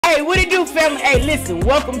Hey, what it do, family? Hey, listen,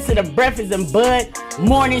 welcome to the Breakfast and Bud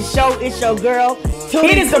Morning Show. It's your girl.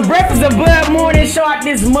 It is the Breakfast and Bud Morning Show out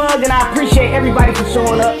this mug, and I appreciate everybody for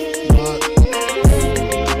showing up.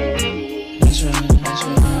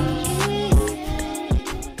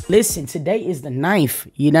 Listen, today is the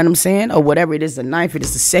 9th, you know what I'm saying? Or whatever it is, the 9th. It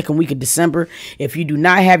is the second week of December. If you do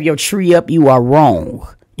not have your tree up, you are wrong.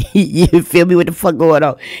 You feel me? What the fuck going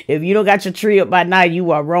on? If you don't got your tree up by now, you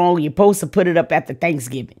are wrong. You're supposed to put it up after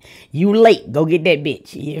Thanksgiving. You late. Go get that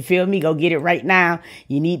bitch. You feel me? Go get it right now.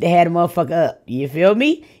 You need to have the motherfucker up. You feel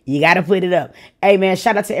me? You got to put it up. Hey, man,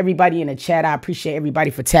 shout out to everybody in the chat. I appreciate everybody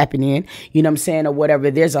for tapping in. You know what I'm saying? Or whatever.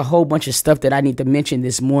 There's a whole bunch of stuff that I need to mention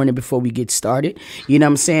this morning before we get started. You know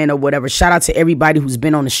what I'm saying? Or whatever. Shout out to everybody who's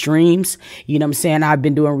been on the streams. You know what I'm saying? I've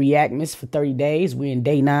been doing Reactmas for 30 days. We're in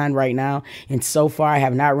day 9 right now. And so far, I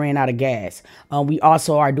have not ran out of gas. We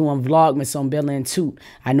also are doing Vlogmas on Bella and Toot.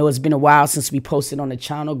 I know it's been a while since we posted on the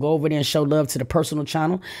channel. Go over there and show love to the personal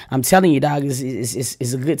channel. I'm telling you, dog,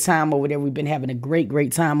 it's a good time over there. We've been having a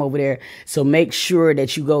great time over there. So make sure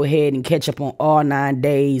that you go ahead and catch up on all 9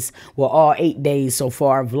 days. Well, all 8 days so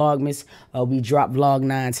far. Vlogmas. We dropped Vlog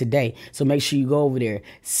 9 today. So make sure you go over there.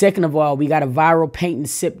 Second of all, we got a viral paint and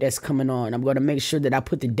sip that's coming on. I'm going to make sure that I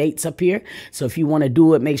put the dates up here. So if you want to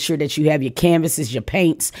do it, make sure that you have your canvases, your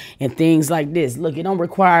paints, and things like this. Look, it don't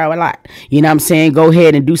require a lot. You know what I'm saying? Go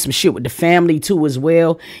ahead and do some shit with the family too as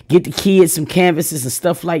well. Get the kids some canvases and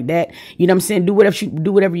stuff like that. You know what I'm saying? Do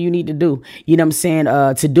whatever you need to do. You know what I'm saying?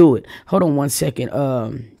 To do it. Hold on one second.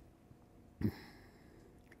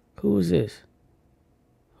 Who is this?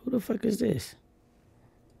 Who the fuck is this?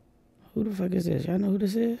 Who the fuck is this? Y'all know who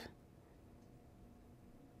this is?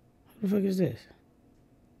 Who the fuck is this?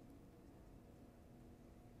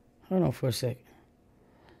 Hold on for a second.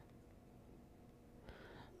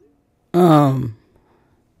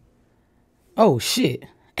 Oh shit.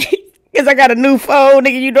 Cause I got a new phone,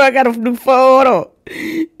 nigga. You know I got a new phone. Hold on.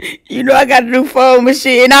 You know I got a new phone and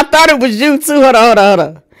shit. And I thought it was you too. Hold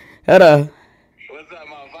on. What's up,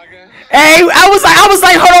 motherfucker? Hey, I was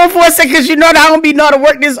like, hold on for a second, cause you know that I don't be know how to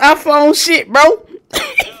work this iPhone shit, bro. I'm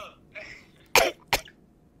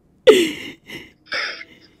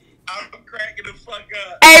cracking the fuck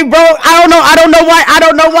up. Hey, bro, I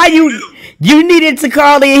don't know why you needed to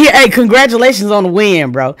call in here. Hey, congratulations on the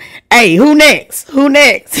win, bro. Hey, who next?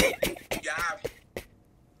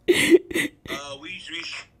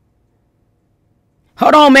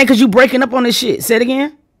 Hold on, man, cause you breaking up on this shit. Say it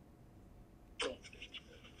again.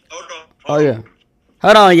 Hold on. Oh yeah.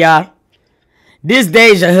 Hold on, y'all. This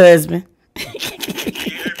day's your husband.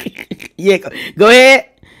 Yeah, go ahead.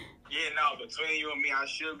 Yeah, no, between you and me, I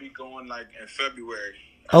should be going like in February.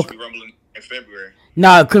 Okay. Be rumbling in February.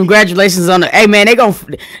 No, congratulations on the. Hey man,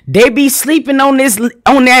 they be sleeping on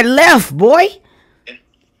that left, boy.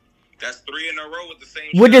 That's 3 in a row with the same.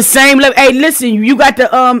 With the same left. Hey, listen, you got the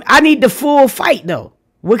I need the full fight though.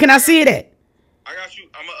 Where can I see it at? I got you.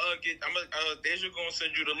 Deja gonna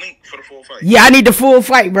send you the link for the full fight. Yeah, I need the full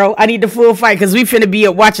fight, bro. I need the full fight because we finna be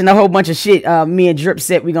watching a whole bunch of shit. Me and Drip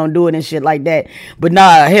said we gonna do it and shit like that. But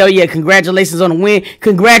nah, hell yeah, congratulations on the win.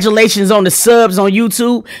 Congratulations on the subs on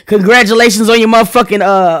YouTube. Congratulations on your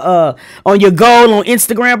motherfucking on your goal on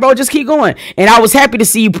Instagram, bro. Just keep going. And I was happy to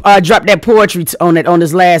see you drop that poetry on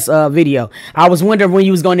this last video. I was wondering when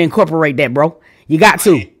you was gonna incorporate that, bro. You got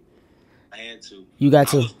to. I had to. You got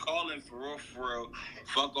to. I was calling for real.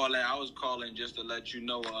 Fuck all that. I was calling just to let you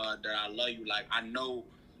know that I love you. Like, I know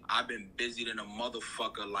I've been busy than a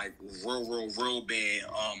motherfucker, like real bad.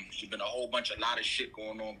 There's been a lot of shit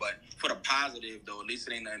going on, but for the positive though, at least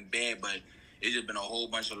it ain't nothing bad. But it's just been a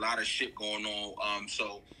lot of shit going on.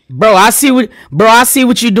 So, bro, I see what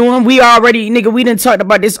you doing. We already, nigga, we done talked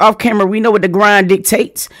about this off camera. We know what the grind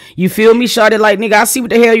dictates. You feel me? Shot it like, nigga, I see what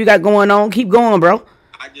the hell you got going on. Keep going, bro.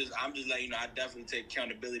 I'm just letting you know, I definitely take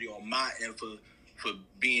accountability on my end for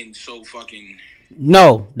being so fucking.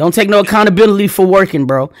 No, don't take no accountability for working,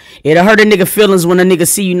 bro. It'll hurt a nigga feelings when a nigga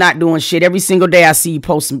see you not doing shit. Every single day I see you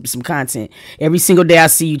post some content. Every single day I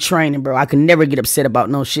see you training, bro. I can never get upset about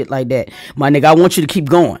no shit like that. My nigga, I want you to keep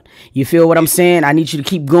going. You feel what I'm saying? I need you to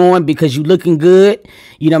keep going because you looking good.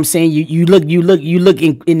 You know what I'm saying? You look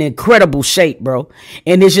in incredible shape, bro.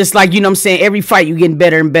 And it's just like, you know what I'm saying, every fight you getting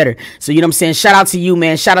better and better. So, you know what I'm saying? Shout out to you,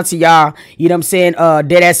 man. Shout out to y'all. You know what I'm saying?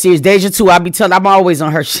 Dead ass serious. Deja too. I'm always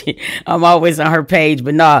on her shit. I'm always on her page.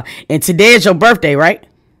 But nah. And today is your birthday, right?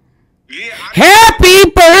 Yeah. Happy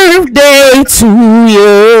birthday to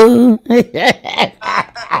you.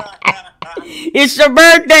 It's your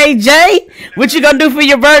birthday, Jay. What you gonna do for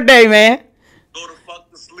your birthday, man? Go to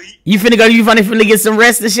fuck to sleep. You finna get some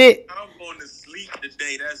rest and shit? I'm going to sleep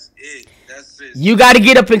today. That's it. You got to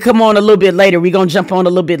get up and come on a little bit later. We're going to jump on a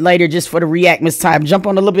little bit later just for the reactments time. Jump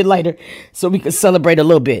on a little bit later so we can celebrate a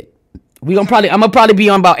little bit. I'm going to probably be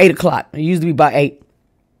on about 8 o'clock. It used to be about 8.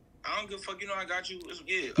 I don't give a fuck. You know I got you.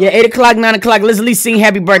 Yeah, 8 o'clock, 9 o'clock. Let's at least sing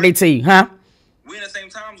happy birthday to you, huh? We in the same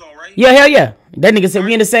time zone, right? Yeah, hell yeah. That nigga said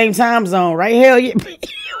we in the same time zone, right? Hell yeah.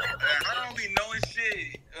 I don't be knowing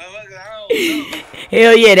shit. I don't know.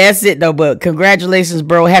 Hell yeah, that's it though. But congratulations,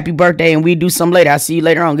 bro. Happy birthday, and we do some later. I'll see you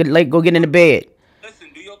later on. Go get in the bed. Listen,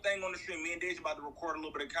 do your thing on the stream. Me and Dave about to record a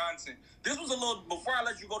little bit of content. This was a little, before I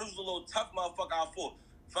let you go, this was a little tough motherfucker I fought.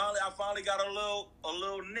 I finally got a little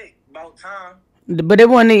nick. About time. But it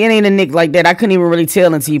ain't a nick like that. I couldn't even really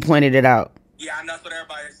tell until you pointed it out. Yeah, I know that's what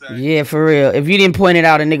everybody said. Yeah, for real. If you didn't point it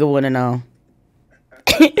out, a nigga wouldn't know.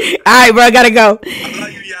 Alright, bro, I gotta go. I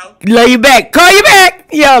love you, yo. Love you back. Call you back.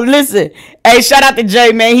 Yo, listen. Hey, shout out to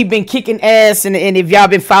Jay, man. He been kicking ass. And if y'all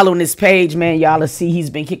been following this page, man, y'all will see he's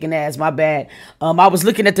been kicking ass. My bad. I was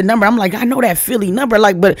looking at the number. I'm like, I know that Philly number.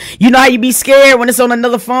 Like, but you know how you be scared when it's on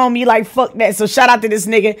another phone? You like, fuck that. So shout out to this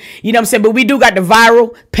nigga. You know what I'm saying? But we do got the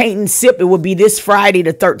viral paint and sip. It will be this Friday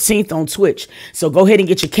the 13th on Twitch. So go ahead and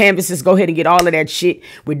get your canvases. Go ahead and get all of that shit.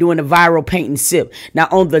 We're doing the viral paint and sip. Now,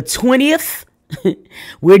 on the 20th,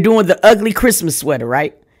 we're doing the ugly Christmas sweater,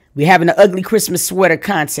 right? We're having an ugly Christmas sweater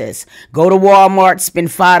contest. Go to Walmart, spend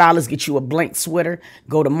 $5, get you a blank sweater.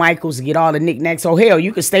 Go to Michael's and get all the knickknacks. Oh, hell,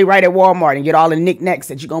 you can stay right at Walmart and get all the knickknacks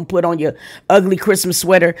that you're going to put on your ugly Christmas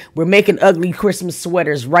sweater. We're making ugly Christmas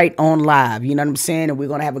sweaters right on live. You know what I'm saying? And we're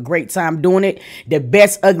going to have a great time doing it. The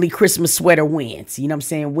best ugly Christmas sweater wins. You know what I'm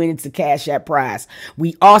saying? Wins the Cash App prize.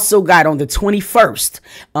 We also got on the 21st,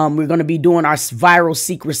 we're going to be doing our viral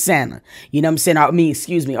Secret Santa. You know what I'm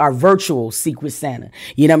saying? Our virtual Secret Santa.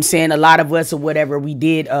 You know what I'm saying? A lot of us or whatever, we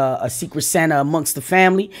did a Secret Santa amongst the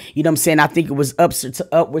family. You know what I'm saying? I think it was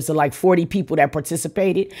upwards of like 40 people that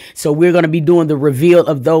participated. So we're going to be doing the reveal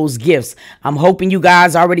of those gifts. I'm hoping you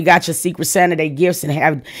guys already got your Secret Santa Day gifts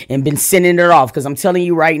and been sending it off, because I'm telling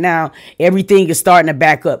you right now, everything is starting to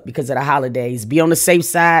back up because of the holidays. Be on the safe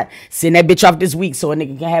side. Send that bitch off this week so a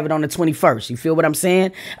nigga can have it on the 21st. You feel what I'm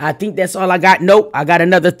saying? I think that's all I got. Nope, I got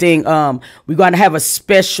another thing. We're going to have a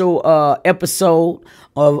special episode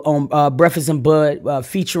on Breakfast and Bud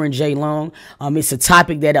featuring Jay Long. It's a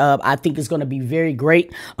topic that I think is going to be very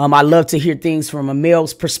great. I love to hear things from a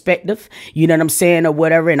male's perspective, you know what I'm saying, or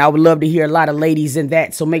whatever, and I would love to hear a lot of ladies in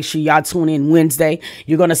that. So make sure y'all tune in Wednesday.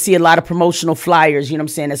 You're going to see a lot of promotional flyers, you know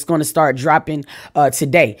what I'm saying, that's going to start dropping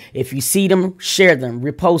today. If you see them, share them,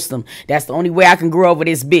 repost them. That's the only way I can grow over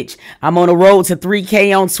this bitch. I'm on the road to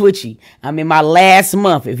 3K on Twitchy. I'm in my last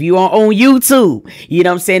month. If you are on YouTube, you know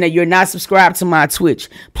what I'm saying, and you're not subscribed to my Twitch,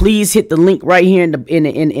 please hit the link right here in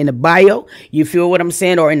the bio. You feel what I'm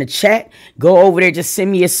saying? Or in the chat. Go over there. Just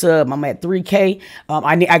send me a sub. I'm at 3K.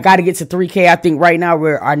 I got to get to 3K. I think right now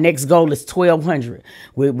our next goal is 1,200.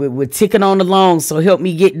 We're ticking on along, so help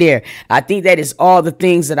me get there. I think that is all the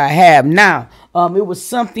things that I have. Now, it was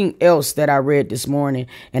something else that I read this morning,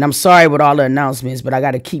 and I'm sorry with all the announcements, but I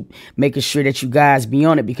got to keep making sure that you guys be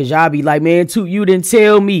on it, because y'all be like, man, Toot, you didn't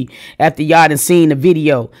tell me after y'all done seen the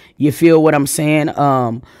video. You feel what I'm saying?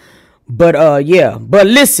 Yeah. But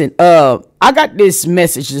listen, I got this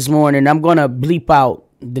message this morning. I'm going to bleep out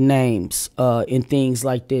the names and things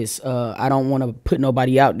like this. I don't want to put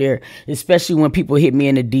nobody out there, especially when people hit me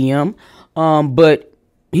in the DM. But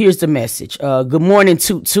here's the message. Good morning,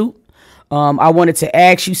 Toot Toot. I wanted to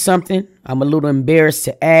ask you something. I'm a little embarrassed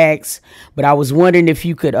to ask, but I was wondering if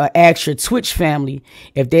you could ask your Twitch family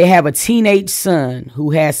if they have a teenage son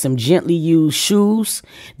who has some gently used shoes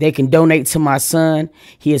they can donate to my son.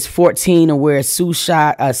 He is 14 and wears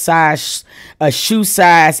a shoe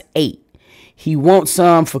size 8. He wants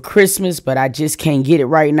some for Christmas, but I just can't get it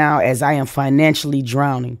right now as I am financially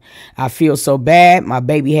drowning. I feel so bad. My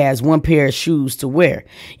baby has one pair of shoes to wear.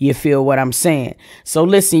 You feel what I'm saying? So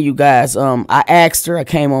listen, you guys, I asked her, I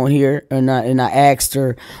came on here and I asked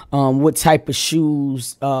her what type of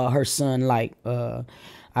shoes her son like.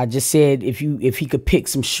 I just said if he could pick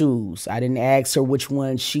some shoes. I didn't ask her which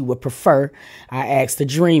one she would prefer. I asked the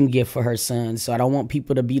dream gift for her son. So I don't want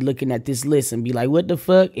people to be looking at this list and be like, what the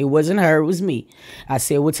fuck? It wasn't her, it was me. I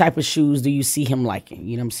said, what type of shoes do you see him liking?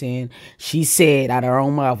 You know what I'm saying? She said out of her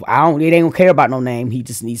own mouth, it ain't gonna care about no name. He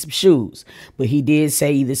just needs some shoes. But he did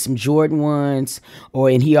say either some Jordan ones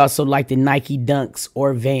and he also liked the Nike Dunks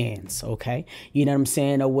or Vans. Okay. You know what I'm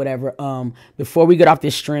saying? Or whatever. Before we get off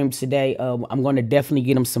this stream today, I'm going to definitely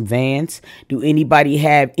get him some Vans. Do anybody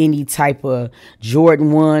have any type of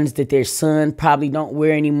Jordan ones that their son probably don't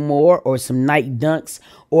wear anymore, or some Nike Dunks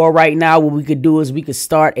Or right now, what we could do is we could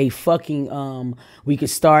start a fucking we could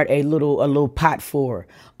start a little pot for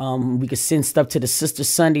her. We could send stuff to the Sister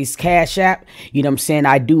Sunday's Cash App. You know what I'm saying?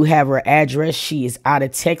 I do have her address. She is out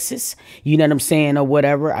of Texas. You know what I'm saying? Or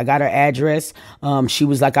whatever. I got her address. She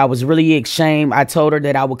was like, I was really ashamed. I told her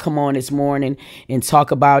that I would come on this morning and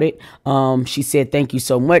talk about it. She said, thank you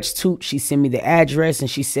so much, Toot. She sent me the address and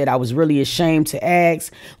she said, I was really ashamed to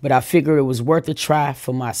ask, but I figured it was worth a try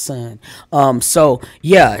for my son. So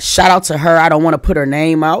yeah, shout out to her. I don't want to put her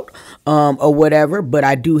name out or whatever, but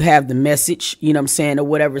I do have the message, you know what I'm saying, or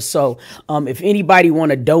whatever. So if anybody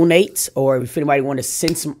want to donate, or if anybody want to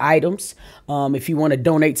send some items, if you want to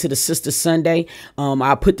donate to the Sister Sunday,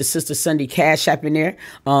 I'll put the Sister Sunday Cash App in there.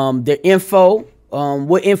 The info.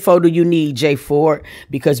 What info do you need, Jay Ford?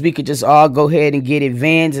 Because we could just all go ahead and get it.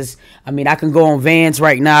 Vans I mean, I can go on Vans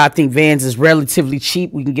right now. I think Vans is relatively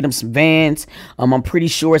cheap. We can get them some Vans. I'm pretty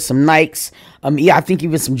sure some Nikes. Yeah, I think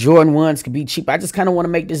even some Jordan 1s could be cheap. I just kind of want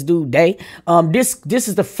to make this dude day. This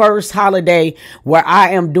is the first holiday where I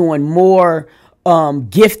am doing more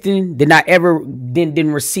gifting than I ever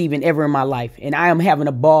than receiving ever in my life, and I am having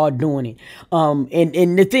a ball doing it.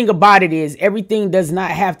 And the thing about it is, everything does not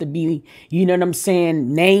have to be, you know what I'm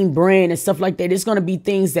saying, name brand and stuff like that. It's gonna be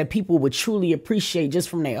things that people would truly appreciate just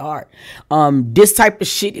from their heart. This type of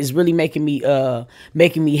shit is really making me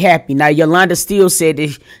happy. Now Yolanda still said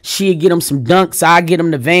that she'd get them some Dunks, I get them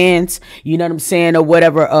the Vans, you know what I'm saying, or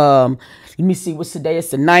whatever. Let me see, what's today? It's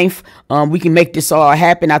the 9th. We can make this all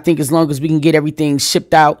happen. I think as long as we can get everything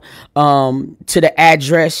shipped out to the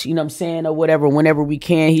address, you know what I'm saying, or whatever, whenever we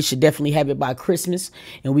can. He should definitely have it by Christmas,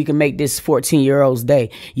 and we can make this 14-year-old's day.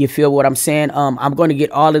 You feel what I'm saying? I'm going to get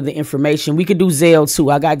all of the information. We could do Zelle too.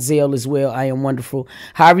 I got Zelle as well. I am wonderful.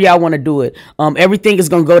 However y'all want to do it. Everything is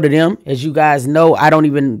going to go to them. As you guys know, I don't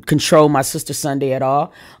even control my Sister Sunday at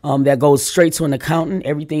all. That goes straight to an accountant.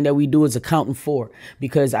 Everything that we do is accountant for,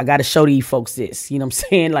 because I got to show these folks this, you know what I'm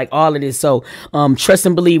saying, like all of this. So trust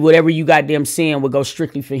and believe whatever you got them saying will go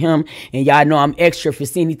strictly for him. And y'all know I'm extra. If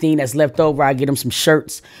it's anything that's left over, I get him some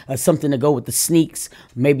shirts or something to go with the sneaks,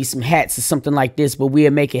 maybe some hats or something like this, but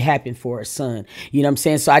we'll make it happen for our son, you know what I'm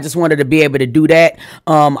saying. So I just wanted to be able to do that.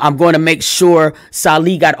 I'm going to make sure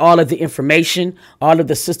Salih got all of the information. All of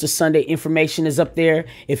the Sister Sunday information is up there.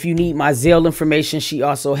 If you need my Zelle information, she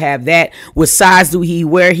also have that. What size do he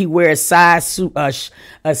wear? He wears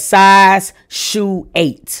a size shoe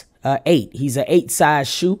 8. 8. He's an 8 size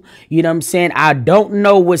shoe. You know what I'm saying? I don't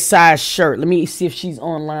know what size shirt. Let me see if she's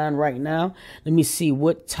online right now. Let me see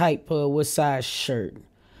what size shirt.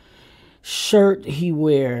 Shirt he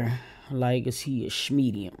wear. Like, is he a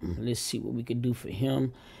medium? Let's see what we could do for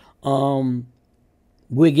him.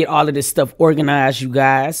 We'll get all of this stuff organized, you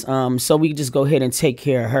guys. So we can just go ahead and take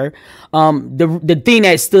care of her. The thing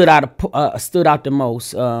that stood out the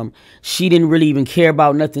most, she didn't really even care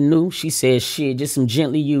about nothing new. She said, shit, just some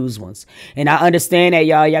gently used ones. And I understand that,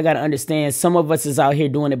 y'all. Y'all got to understand, some of us is out here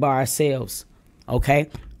doing it by ourselves. Okay?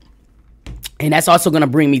 And that's also going to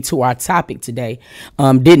bring me to our topic today.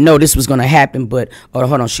 Didn't know this was going to happen, but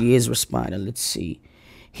hold on, she is responding. Let's see.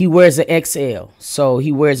 He wears an XL, so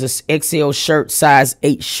he wears a XL shirt, size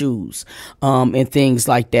 8 shoes, and things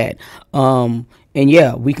like that. And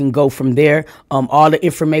yeah, we can go from there. All the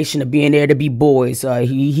information to being there to be boys.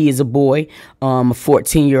 He is a boy, a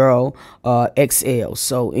 14-year-old, XL.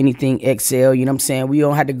 So anything XL, you know what I'm saying? We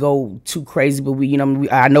don't have to go too crazy, but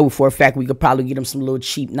I know for a fact we could probably get him some little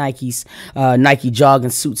cheap Nikes, Nike jogging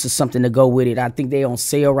suits or something to go with it. I think they on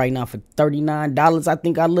sale right now for $39. I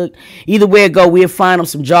think I looked. Either way it go, we'll find him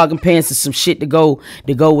some jogging pants and some shit to go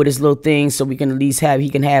with his little thing, so we can at least he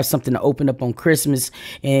can have something to open up on Christmas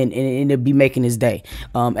and it'll be making his day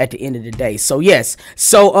at the end of the day. So yes,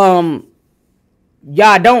 so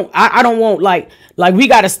y'all I don't want like we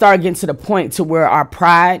got to start getting to the point to where our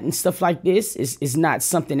pride and stuff like this is not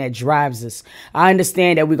something that drives us. I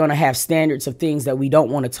understand that we're going to have standards of things that we don't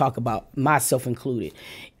want to talk about, myself included.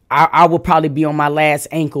 I will probably be on my last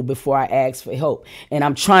ankle before I ask for help. And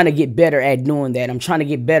I'm trying to get better at doing that. I'm trying to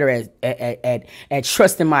get better at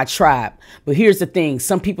trusting my tribe. But here's the thing.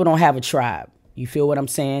 Some people don't have a tribe. You feel what I'm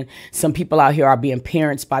saying? Some people out here are being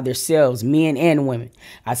parents by themselves, men and women.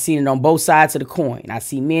 I've seen it on both sides of the coin. I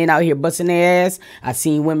see men out here busting their ass. I've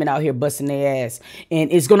seen women out here busting their ass. And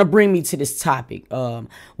it's going to bring me to this topic.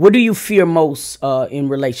 What do you fear most in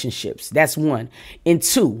relationships? That's one. And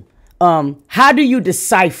two, how do you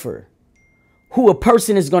decipher who a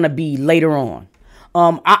person is going to be later on?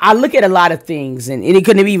 I look at a lot of things, and it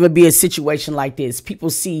couldn't even be a situation like this. People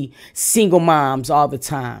see single moms all the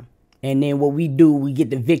time. And then what we do, we get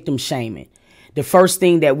the victim shaming. The first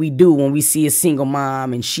thing that we do when we see a single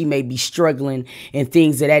mom and she may be struggling and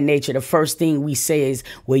things of that nature, the first thing we say is,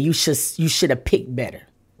 well, you should have picked better.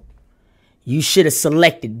 You should have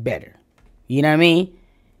selected better. You know what I mean?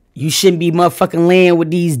 You shouldn't be motherfucking laying with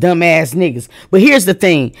these dumbass niggas. But here's the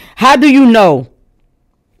thing. How do you know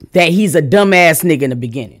that he's a dumbass nigga in the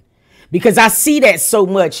beginning? Because I see that so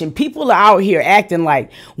much, and people are out here acting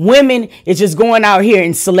like women is just going out here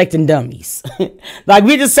and selecting dummies. Like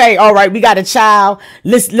we just say, all right, we got a child.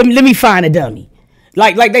 Let me find a dummy.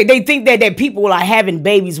 Like they think that people are having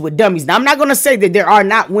babies with dummies. Now, I'm not going to say that there are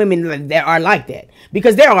not women that are like that,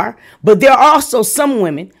 because there are. But there are also some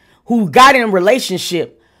women who got in a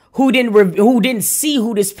relationship who didn't see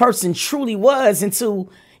who this person truly was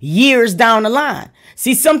until years down the line.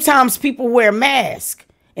 See, sometimes people wear masks.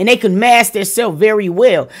 And they can mask themselves very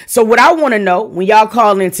well. So what I want to know when y'all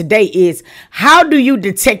call in today is, how do you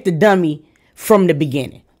detect the dummy from the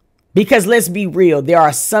beginning? Because let's be real, there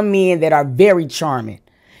are some men that are very charming.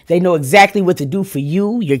 They know exactly what to do for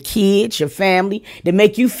you, your kids, your family, to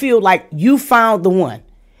make you feel like you found the one.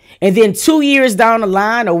 And then 2 years down the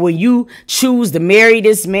line, or when you choose to marry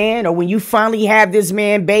this man, or when you finally have this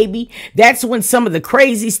man baby, that's when some of the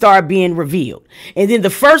crazy start being revealed. And then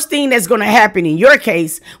the first thing that's going to happen in your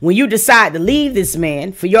case, when you decide to leave this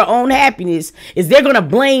man for your own happiness, is they're going to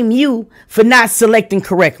blame you for not selecting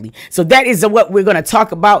correctly. So that is what we're going to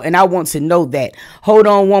talk about. And I want to know that. Hold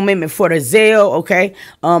on one minute for the Zelle, okay?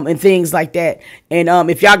 And things like that. And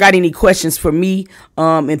if y'all got any questions for me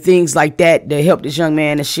and things like that to help this young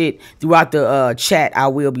man and shit, throughout the chat, I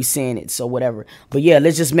will be saying it. So whatever. But yeah,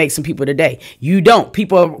 let's just make some people today. You don't.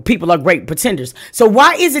 People are great pretenders. So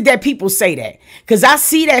why is it that people say that? Because I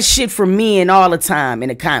see that shit from men all the time in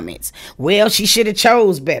the comments. Well, she should have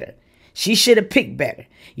chose better. She should have picked better.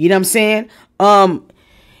 You know what I'm saying?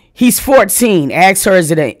 He's 14. Ask her,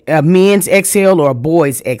 is it a men's XL or a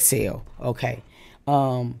boy's XL? Okay.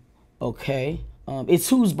 Okay. It's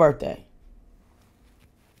whose birthday?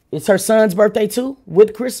 It's her son's birthday too,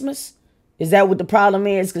 with Christmas? Is that what the problem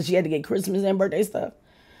is? Because she had to get Christmas and birthday stuff?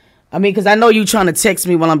 I mean, because I know you trying to text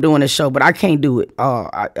me while I'm doing the show, but I can't do it.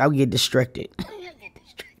 I'll get distracted.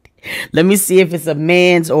 Let me see if it's a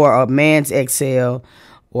man's or a man's XL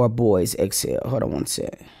or a boy's XL. Hold on one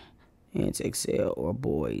sec. Man's XL or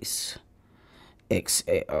boy's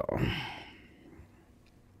XL. All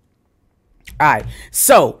right.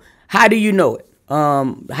 So, how do you know it?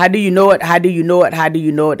 How do you know it? How do you know it? How do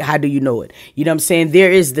you know it? How do you know it? You know what I'm saying?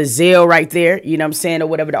 There is the Zelle right there. You know what I'm saying? Or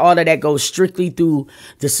whatever. All of that goes strictly through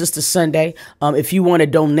the Sister Sunday. If you want to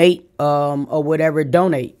donate, or whatever,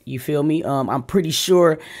 donate. You feel me? I'm pretty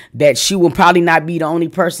sure that she will probably not be the only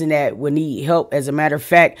person that would need help. As a matter of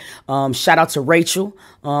fact, shout out to Rachel.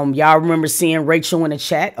 Y'all remember seeing Rachel in the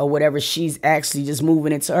chat or whatever. She's actually just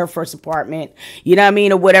moving into her first apartment. You know what I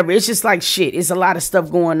mean? Or whatever. It's just like shit. It's a lot of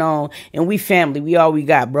stuff going on. And we family. We all we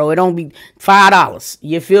got, bro. It don't be $5.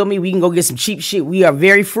 You feel me? We can go get some cheap shit. We are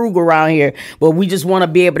very frugal around here. But we just want to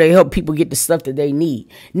be able to help people get the stuff that they need.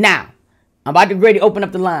 Now, I'm about to ready to open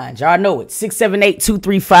up the lines. Y'all know it.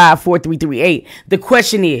 678-235-4338. The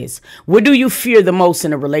question is, what do you fear the most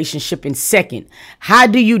in a relationship? And second, how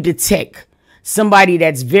do you detect somebody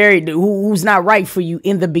that's who's not right for you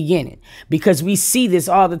in the beginning? Because we see this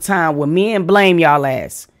all the time when men blame y'all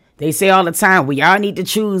ass. They say all the time, well, y'all need to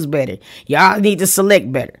choose better. Y'all need to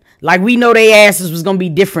select better. Like we know they asses was going to be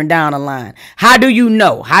different down the line. How do you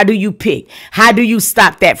know? How do you pick? How do you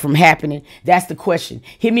stop that from happening? That's the question.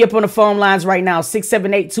 Hit me up on the phone lines right now.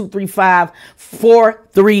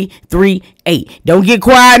 678-235-4338. Don't get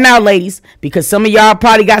quiet now, ladies, because some of y'all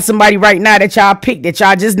probably got somebody right now that y'all picked that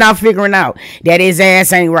y'all just not figuring out that his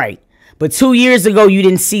ass ain't right. But 2 years ago, you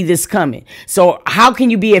didn't see this coming. So how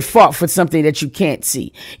can you be at fault for something that you can't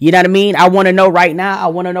see? You know what I mean? I want to know right now. I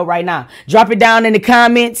want to know right now. Drop it down in the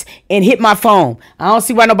comments and hit my phone. I don't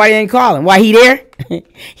see why nobody ain't calling. Why he there?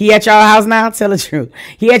 He at y'all house now? Tell the truth.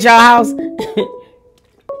 He at y'all house?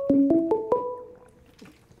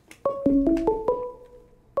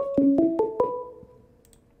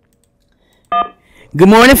 Good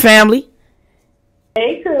morning, family.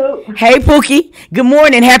 Hey, Coop. Hey, Pookie. Good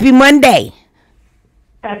morning. Happy Monday.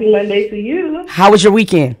 Happy Monday to you. How was your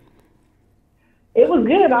weekend? It was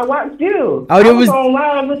good. I watched you. Oh, I was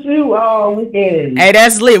online with you all weekend. Hey,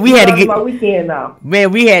 that's lit. We had a good my weekend now.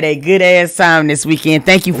 Man, we had a good ass time this weekend.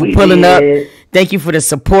 Thank you for pulling up. Thank you for the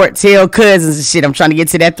support. Tell cousins and shit. I'm trying to get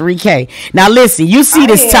to that 3K. Now listen, you see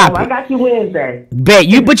this topic. I got you Wednesday. Bet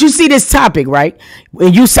you, but you see this topic, right?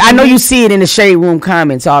 And I know you see it in the shade room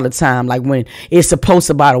comments all the time, like when it's supposed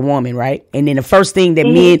about a woman, right? And then the first thing that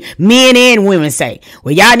men and women say,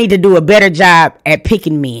 well, y'all need to do a better job at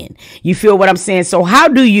picking men. You feel what I'm saying? So how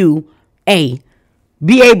do you,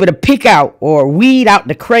 be able to pick out or weed out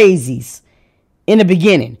the crazies in the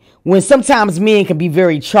beginning when sometimes men can be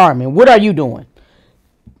very charming? What are you doing?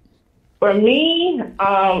 For me,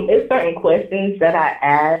 it's certain questions that I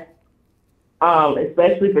ask,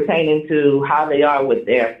 especially pertaining to how they are with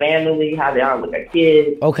their family, how they are with their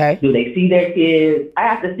kids. Okay. Do they see their kids? I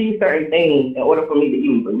have to see certain things in order for me to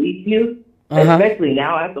even believe you, especially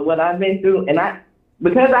now after what I've been through. And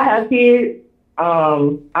because I have kids,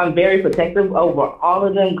 I'm very protective over all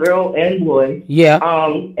of them, girl and boy. Yeah.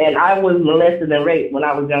 And I was molested and raped when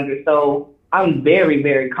I was younger, so I'm very,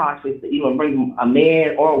 very cautious to even bring a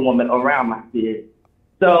man or a woman around my kids.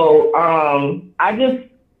 So I just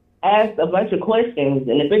asked a bunch of questions,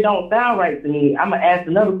 and if it don't sound right to me, I'm gonna ask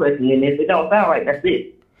another question, and if it don't sound right, that's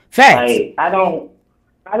it. Facts. Like, I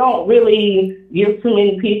don't really give too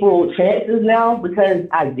many people chances now because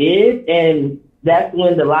I did, and that's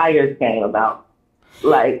when the liars came about.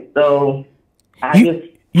 Like, so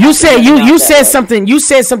you said something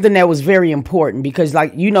that was very important because,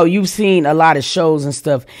 like, you know, you've seen a lot of shows and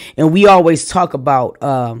stuff, and we always talk about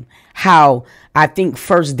how I think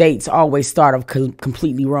first dates always start off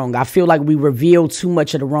completely wrong. I feel like we reveal too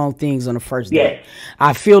much of the wrong things on the first date. Yes.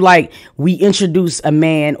 I feel like we introduce a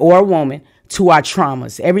man or a woman to our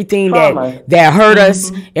traumas, everything that hurt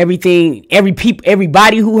us,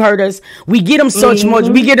 everybody who hurt us. We get them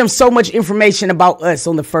we get them so much information about us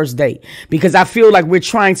on the first date because I feel like we're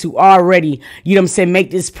trying to already, you know what I'm saying,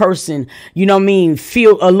 make this person, you know what I mean,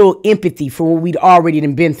 feel a little empathy for what we'd already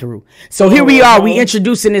been through. So here we are, we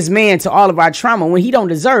introducing this man to all of our trauma when he don't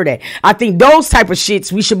deserve that. I think those type of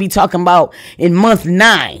shits we should be talking about in month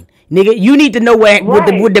 9. Nigga, you need to know what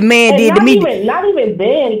the man did to me. Not even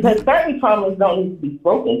then, because certain traumas don't need to be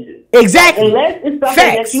spoken to. Exactly. Unless it's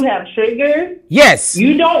something that you have triggered. Yes.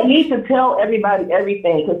 You don't need to tell everybody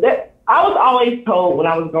everything. Because I was always told when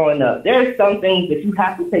I was growing up, there's some things that you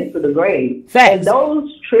have to take to the grave. Facts. And those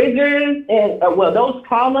triggers and, those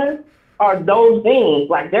traumas are those things.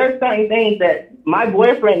 Like, there's certain things that my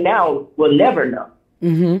boyfriend now will never know.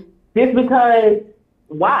 Mm-hmm. Just because,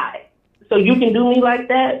 why? So you can do me like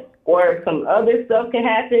that? Or some other stuff can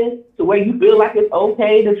happen to where you feel like it's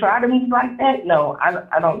okay to try to be like that? No,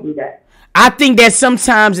 I don't do that. I think that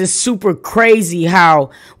sometimes it's super crazy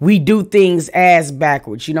how we do things ass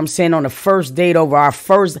backwards. You know what I'm saying? On the first date over our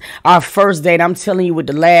first date, I'm telling you what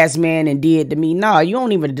the last man and did to me. No, you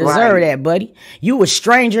don't even deserve that, buddy. You a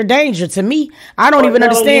stranger danger to me. I don't even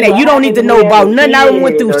understand that. You don't need to know about nothing I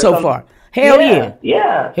went through so far. Hell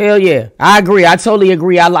yeah. Hell yeah. I agree. I totally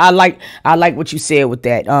agree. I like what you said with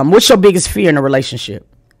that. What's your biggest fear in a relationship?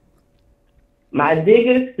 My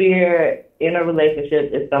biggest fear in a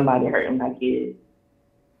relationship is somebody hurting my kids.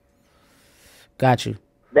 Got you.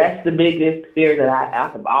 That's the biggest fear that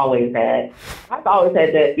I've always had. I've always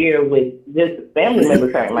had that fear with just family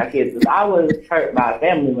members hurting my kids because I was hurt by a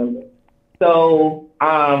family member. So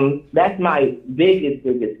that's my biggest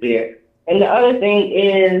fear. And the other thing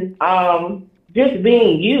is just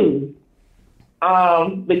being used,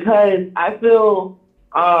 because I feel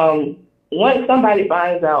once somebody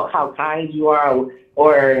finds out how kind you are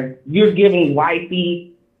or you're giving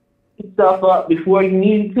wifey stuff up before you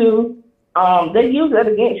need to, they use that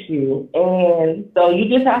against you. And so you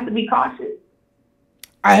just have to be cautious.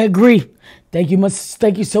 I agree. Thank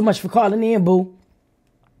you so much for calling in, boo.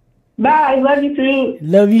 Bye. Love you too.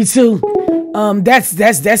 Love you too.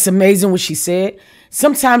 That's amazing what she said.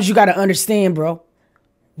 Sometimes you gotta understand, bro.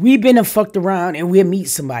 We've been and fucked around and we'll meet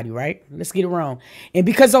somebody, right? Let's get it wrong. And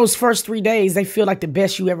because those first 3 days, they feel like the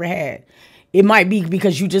best you ever had. It might be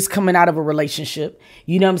because you just coming out of a relationship,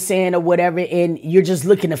 you know what I'm saying, or whatever, and you're just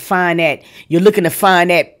looking to find that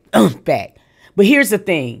back. But here's the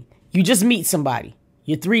thing. You just meet somebody.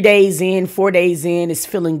 You're 3 days in, 4 days in, it's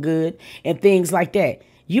feeling good, and things like that.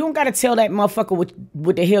 You don't got to tell that motherfucker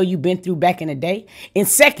what the hell you been through back in the day. And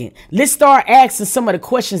second, let's start asking some of the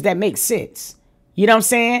questions that make sense. You know what I'm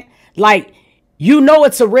saying? Like, you know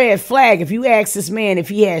it's a red flag if you ask this man if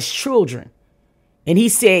he has children. And he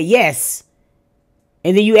said yes.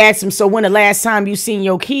 And then you ask him, so when the last time you seen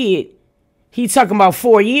your kid? He talking about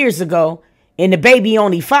 4 years ago and the baby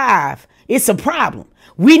only 5. It's a problem.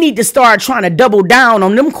 We need to start trying to double down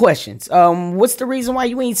on them questions. What's the reason why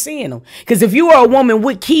you ain't seeing them? Because if you are a woman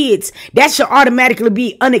with kids, that should automatically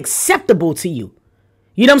be unacceptable to you.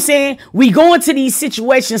 You know what I'm saying? We go into these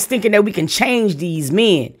situations thinking that we can change these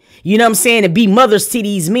men. You know what I'm saying? And be mothers to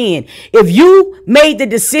these men. If you made the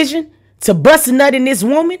decision to bust a nut in this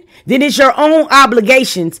woman, then it's your own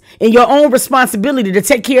obligations and your own responsibility to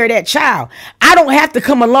take care of that child. I don't have to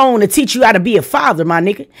come along to teach you how to be a father, my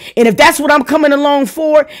nigga. And if that's what I'm coming along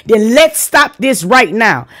for, then let's stop this right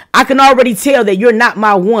now. I can already tell that you're not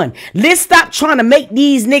my one. Let's stop trying to make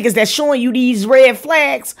these niggas that's showing you these red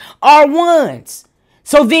flags our ones.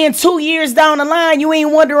 So then 2 years down the line, you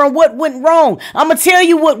ain't wondering what went wrong. I'm going to tell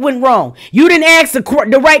you what went wrong. You didn't ask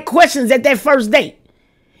the right questions at that first date.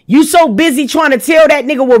 You so busy trying to tell that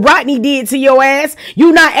nigga what Rodney did to your ass.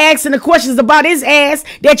 You not asking the questions about his ass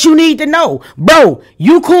that you need to know. Bro,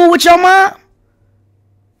 you cool with your mom?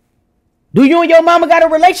 Do you and your mama got a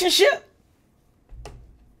relationship?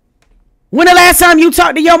 When the last time you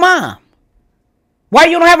talked to your mom? Why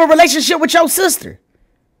you don't have a relationship with your sister?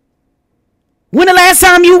 When the last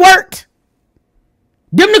time you worked?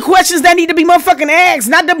 Them the questions that need to be motherfucking asked.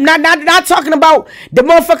 Not talking about the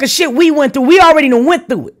motherfucking shit we went through. We already done went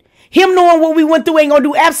through it. Him knowing what we went through ain't gonna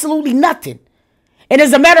do absolutely nothing. And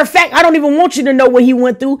as a matter of fact, I don't even want you to know what he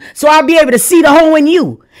went through, so I'll be able to see the hole in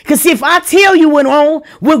you. Because if I tell you what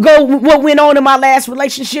went on in my last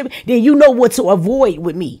relationship, then you know what to avoid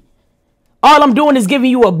with me. All I'm doing is giving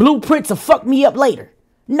you a blueprint to fuck me up later.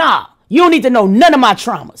 Nah, you don't need to know none of my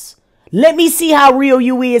traumas. Let me see how real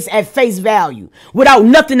you is at face value without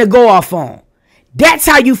nothing to go off on. That's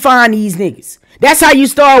how you find these niggas. That's how you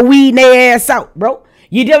start weeding their ass out, bro.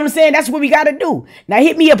 You know what I'm saying? That's what we got to do. Now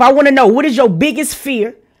hit me up. I want to know, what is your biggest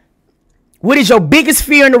fear? What is your biggest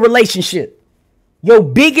fear in a relationship? Your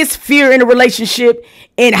biggest fear in a relationship,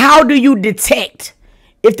 and how do you detect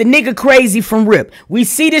if the nigga crazy from rip? We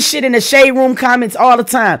see this shit in the shade room comments all the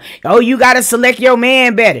time. Oh, you got to select your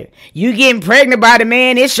man better. You getting pregnant by the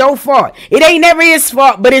man, it's your fault. It ain't never his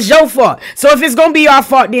fault, but it's your fault. So if it's going to be our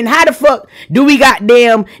fault, then how the fuck do we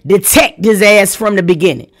goddamn detect his ass from the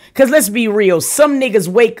beginning? Because let's be real, some niggas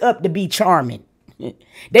wake up to be charming.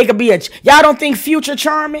 They could be y'all don't think Future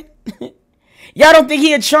charming? Y'all don't think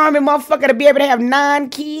he a charming motherfucker to be able to have 9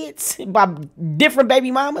 kids by different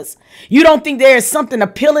baby mamas? You don't think there is something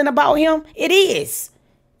appealing about him? It is.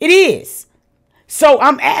 It is. So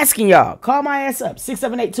I'm asking y'all, call my ass up,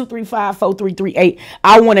 678-235-4338.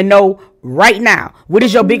 I want to know right now, what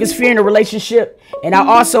is your biggest fear in a relationship? And I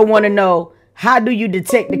also want to know, how do you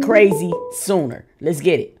detect the crazy sooner? Let's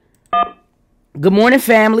get it. Good morning,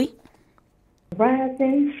 family. Rise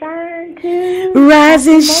and shine too. Rise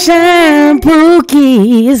and shine,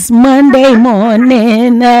 Pookie. It's Monday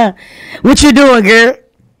morning. What you doing, girl?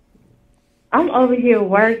 I'm over here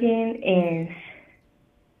working and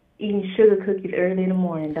eating sugar cookies early in the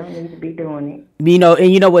morning. Don't need to be doing it. You know,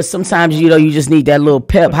 and you know what? Sometimes, you know, you just need that little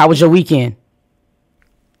pep. How was your weekend?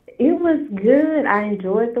 It was good. I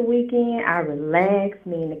enjoyed the weekend. I relaxed.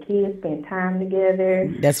 Me and the kids spent time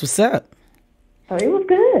together. That's what's up. So it was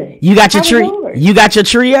good. You got your tree? You got your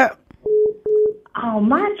tree up? Oh,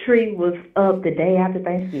 my tree was up the day after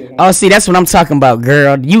Thanksgiving. Oh, see, that's what I'm talking about,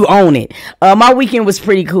 girl. You own it. My weekend was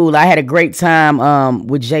pretty cool. I had a great time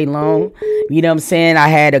with J Long. You know what I'm saying? I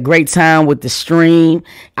had a great time with the stream.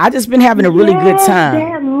 I just been having a really good time.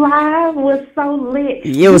 That live was so lit.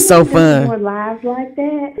 It was so fun. More lives like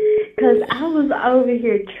that, because I was over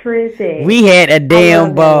here tripping. We had a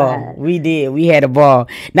damn ball. We did. We had a ball.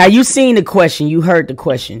 Now, you seen the question. You heard the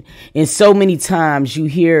question. And so many times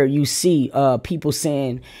you see people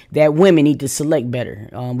saying that women need to select better.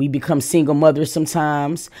 We become single mothers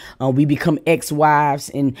sometimes. We become ex-wives.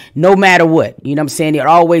 And no matter what, you know what I'm saying, it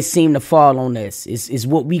always seemed to fall on us. Is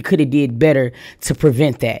what we could have did better to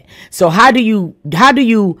prevent that. So how do you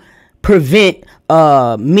prevent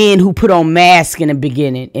men who put on masks in the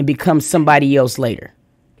beginning and become somebody else later?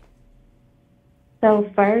 So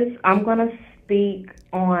first, I'm going to speak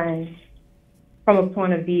on from a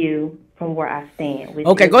point of view from where I stand. With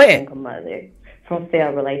okay, go ahead. Single mother from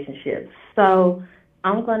failed relationships. So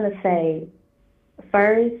I'm going to say,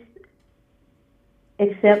 first,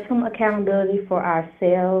 accept some accountability for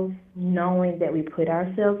ourselves, knowing that we put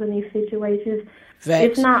ourselves in these situations. Facts.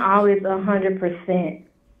 It's not always 100%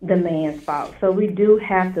 the man's fault. So we do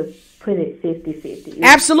have to put it 50-50.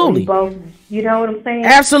 Absolutely. Both, you know what I'm saying?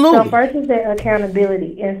 Absolutely. So first is that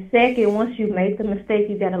accountability. And second, once you make the mistake,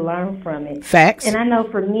 you got to learn from it. Facts. And I know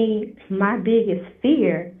for me, my biggest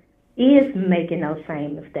fear is making those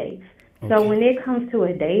same mistakes. Okay. So when it comes to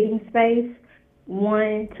a dating space,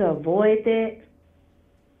 one, to avoid that,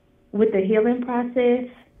 with the healing process,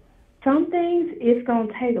 some things it's going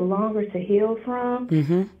to take longer to heal from,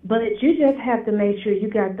 but you just have to make sure you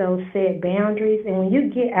got those set boundaries. And when you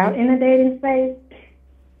get out in the dating space,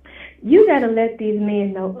 You got to let these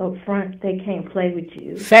men know up front they can't play with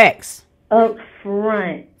you. Facts. Up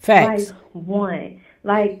front. Facts.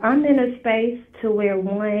 Like, I'm in a space to where,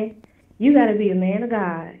 you got to be a man of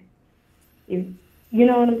God. If you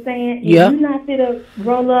know what I'm saying? Yeah. If you not fit to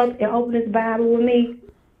roll up and open this Bible with me,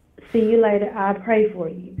 see you later. I pray for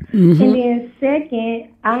you. Mm-hmm. And then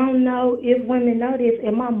second, I don't know if women know this,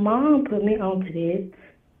 and my mom put me onto this.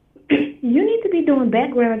 You need to be doing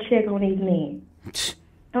background check on these men.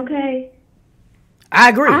 Okay? I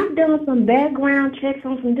agree. I've done some background checks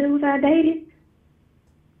on some dudes I dated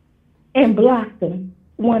and blocked them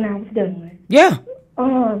when I was done. Yeah.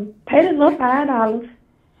 Paid a little $5.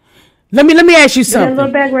 Let me ask you something. A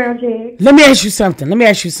little background check. Let me ask you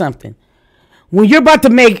something. When you're about to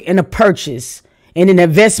make a purchase and an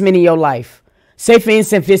investment in your life, say for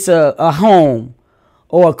instance, if it's a home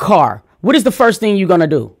or a car, what is the first thing you're gonna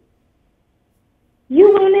do?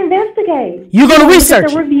 You're gonna investigate. You're gonna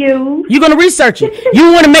research the reviews. You're gonna research it.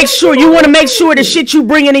 You want to make sure. You want to make sure the shit you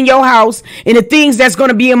bringing in your house and the things that's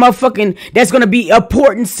gonna be that's gonna be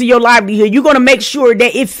importance to your livelihood. You're gonna make sure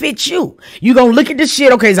that it fits you. You're gonna look at the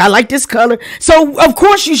shit. Okay, so I like this color. So of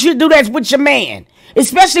course you should do that with your man.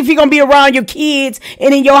 Especially if you're going to be around your kids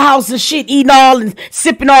and in your house and shit, eating all and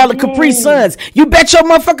sipping all the Capri Suns. You bet your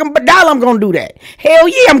motherfucking dollar I'm going to do that. Hell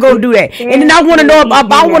yeah, I'm going to do that. And then I want to know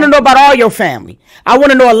about all your family. I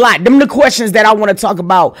want to know a lot. Them the questions that I want to talk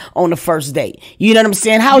about on the first date. You know what I'm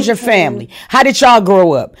saying? How's your family? How did y'all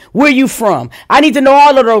grow up? Where you from? I need to know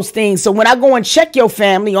all of those things. So when I go and check your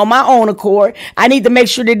family on my own accord, I need to make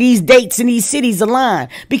sure that these dates and these cities align.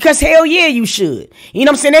 Because hell yeah, you should. You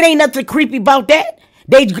know what I'm saying? There ain't nothing creepy about that.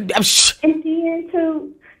 And then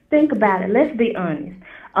to think about it, let's be honest.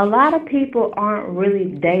 A lot of people aren't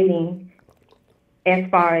really dating as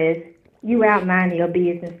far as you out minding your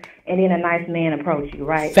business and then a nice man approach you,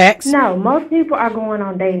 right? Facts. No, most people are going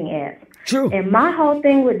on dating apps. True. And my whole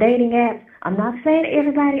thing with dating apps, I'm not saying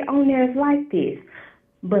everybody on there is like this,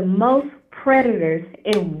 but most predators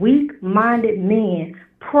and weak-minded men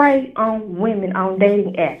prey on women on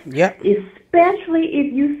dating apps. Yep. Especially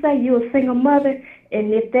if you say you're a single mother.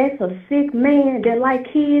 And if that's a sick man that like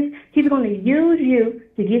kids, he's going to use you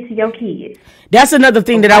to get to your kids. That's another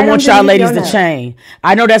thing that I want y'all ladies to change.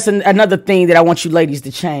 I know that's another thing that I want you ladies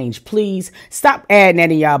to change. Please stop adding that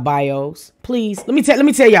in y'all bios. Please. Let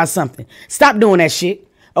me tell y'all something. Stop doing that shit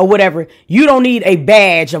or whatever. You don't need a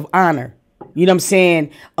badge of honor. You know what I'm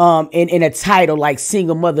saying? In a title like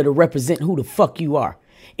single mother to represent who the fuck you are.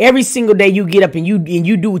 Every single day you get up and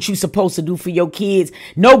you do what you supposed to do for your kids.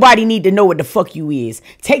 Nobody need to know what the fuck you is.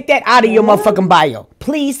 Take that out of your motherfucking bio.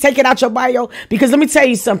 Please take it out your bio. Because let me tell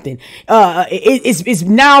you something. It's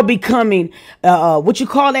now becoming, what you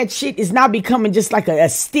call that shit is now becoming just like a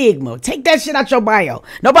stigma. Take that shit out your bio.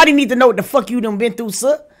 Nobody need to know what the fuck you done been through,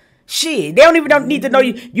 sir. Shit. They don't need to know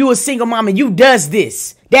you a single mom and you does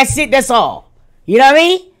this. That's it. That's all. You know what I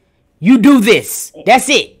mean? You do this. That's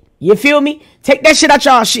it. You feel me? Take that shit out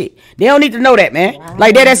y'all shit. They don't need to know that, man. Wow.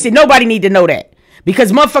 Like that's it. Nobody need to know that.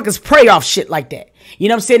 Because motherfuckers prey off shit like that. You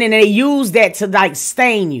know what I'm saying? And they use that to like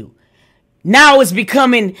stain you. Now it's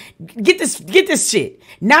becoming, get this shit.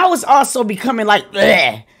 Now it's also becoming like,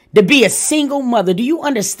 bleh, to be a single mother. Do you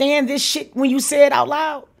understand this shit when you say it out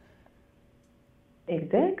loud?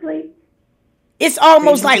 Exactly. It's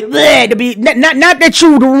almost like bleh, to be not that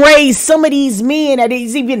you raise some of these men that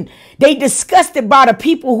they disgusted by the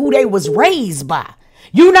people who they was raised by.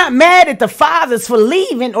 You not mad at the fathers for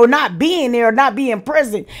leaving or not being there or not being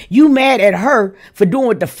present. You mad at her for doing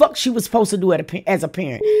what the fuck she was supposed to do as a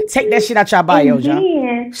parent. Take that shit out your bio, John.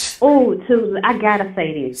 I gotta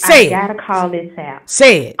say this. I gotta call this out.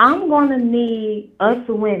 Say it. I'm gonna need us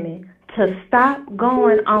women to stop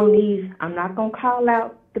going on these. I'm not gonna call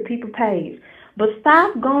out the people page. But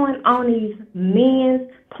stop going on these men's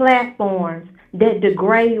platforms that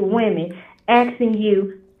degrade women, asking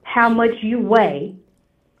you how much you weigh,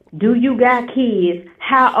 do you got kids,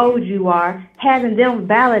 how old you are, having them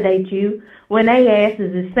validate you when they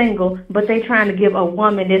asses is single, but they trying to give a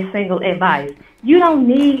woman that's single advice. You don't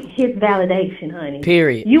need his validation, honey.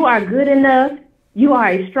 Period. You are good enough. You are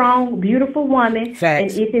a strong, beautiful woman.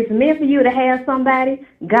 Facts. And if it's meant for you to have somebody,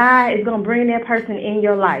 God is going to bring that person in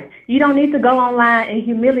your life. You don't need to go online and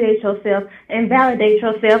humiliate yourself and validate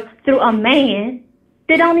yourself through a man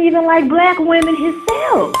that don't even like black women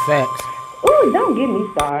himself. Facts. Ooh, don't get me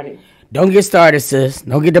started. Don't get started, sis.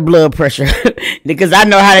 Don't get the blood pressure. Because I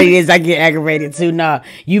know how it is. I get aggravated too. Nah,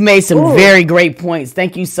 you made some very great points.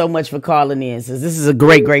 Thank you so much for calling in, sis. This is a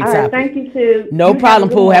great topic. Thank you, too. No problem,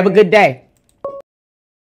 Pooh. Have a good day.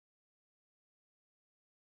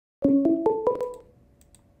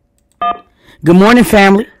 Good morning,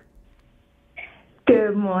 family.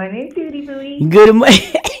 morning, Tootie Booty. Good morning.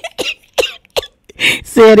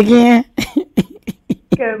 Say it again.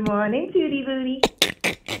 Good morning, Tootie Booty.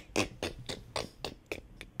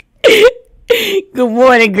 Good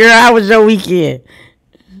morning, girl. How was your weekend?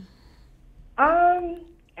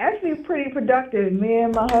 Actually pretty productive. Me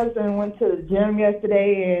and my husband went to the gym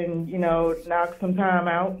yesterday and, knocked some time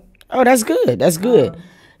out. Oh, that's good. That's good.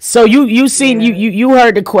 So you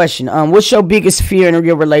heard the question. What's your biggest fear in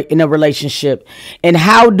a relationship, and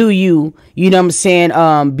how do you know what I'm saying,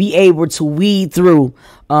 be able to weed through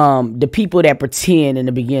the people that pretend in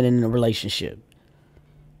the beginning in a relationship?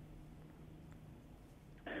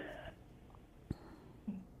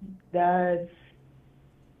 That's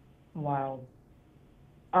wow.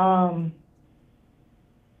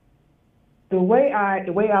 The way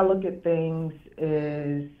I look at things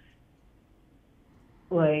is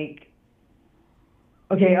like,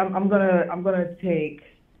 okay, I'm gonna take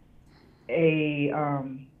a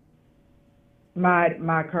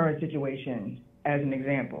my current situation as an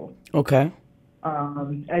example. Okay.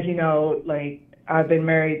 As you know, like, I've been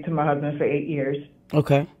married to my husband for 8 years.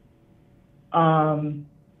 Okay.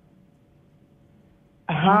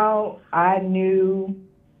 How I knew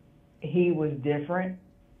he was different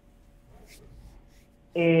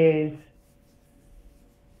is,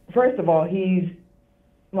 first of all, he's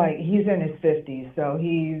in his 50s, so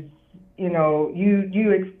he's,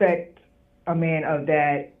 you expect a man of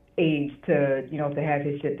that age to, to have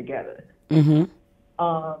his shit together. Mm-hmm.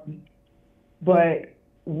 But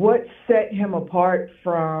what set him apart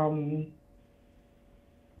from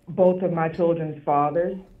both of my children's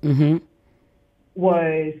fathers Mm-hmm.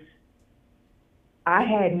 was I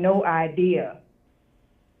had no idea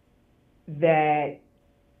that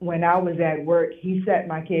when I was at work, he sat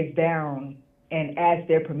my kids down and asked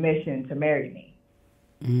their permission to marry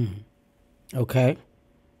me. Okay.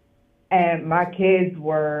 And my kids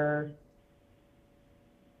were,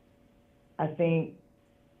 I think,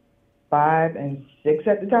 5 and 6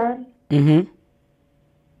 at the time. Mm-hmm.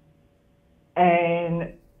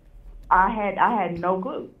 And I had no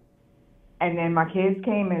clue. And then my kids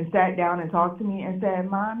came and sat down and talked to me and said,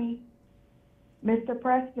 "Mommy, Mr.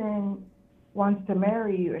 Preston wants to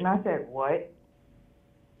marry you." And I said, "What?"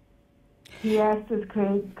 He asked us,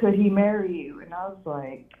 could he marry you? And I was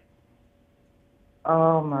like,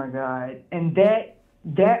 oh my God. And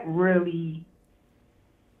that really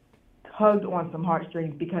tugged on some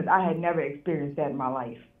heartstrings because I had never experienced that in my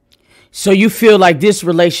life. So you feel like this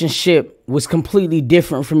relationship was completely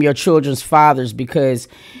different from your children's fathers because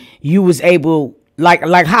you was able, like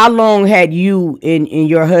how long had you and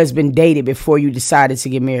your husband dated before you decided to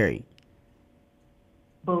get married?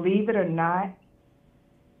 Believe it or not,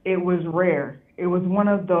 it was rare. It was one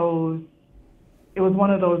of those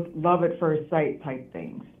love at first sight type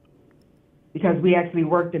things because we actually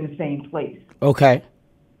worked in the same place. Okay.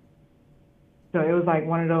 So it was like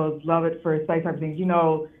one of those love at first sight type things. I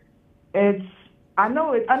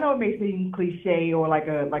know it may seem cliche or like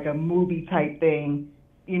a movie type thing.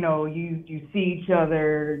 You see each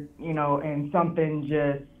other, and something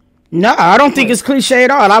just. No, I don't think it's cliche at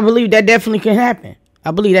all. I believe that definitely can happen.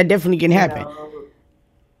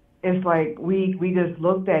 It's like we just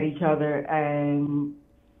looked at each other and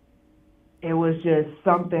it was just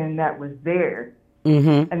something that was there.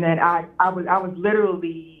 Mm-hmm. And then I was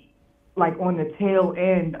literally like on the tail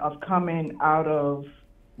end of coming out of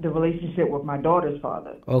the relationship with my daughter's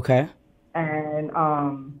father. Okay. And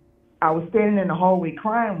I was standing in the hallway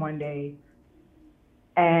crying one day,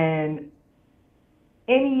 and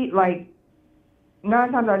 9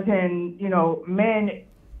 times out of 10, men,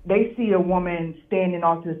 they see a woman standing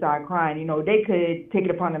off to the side crying, they could take it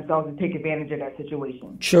upon themselves and take advantage of that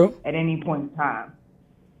situation. True. At any point in time.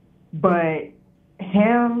 But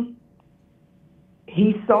him,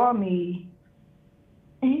 he saw me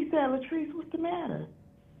and he said, "Latrice, what's the matter?"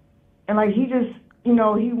 And he just, he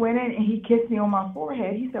went in and he kissed me on my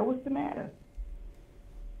forehead. He said, "What's the matter?"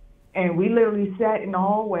 And we literally sat in the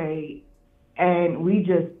hallway and we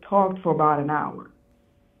just talked for about an hour.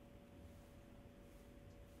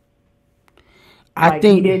 I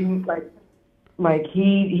think he didn't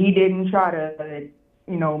he didn't try to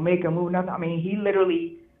make a move, nothing. I mean, he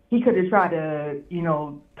could have tried to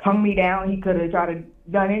tongue me down. He could have tried to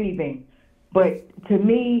done anything, but to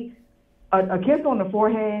me, a kiss on the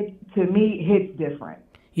forehead to me hits different.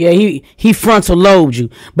 Yeah, he frontal lobed you.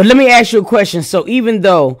 But let me ask you a question. So even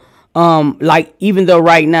though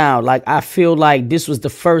right now, I feel like this was the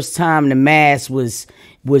first time the mask was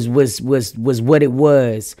what it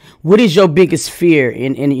was. What is your biggest fear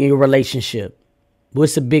in your relationship?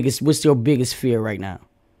 What's your biggest fear right now?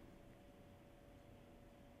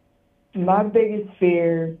 My biggest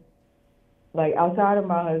fear, like outside of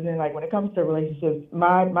my husband, like when it comes to relationships,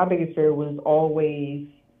 my biggest fear was always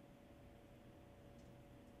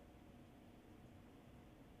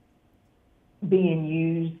being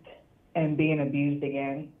used and being abused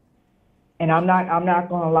again. And I'm not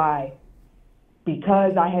gonna lie,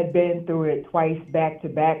 because I had been through it twice back to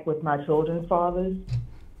back with my children's fathers,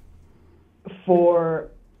 for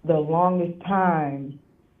the longest time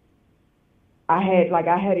I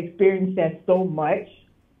had experienced that so much.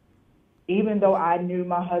 Even though I knew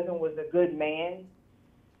my husband was a good man,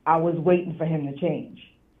 I was waiting for him to change.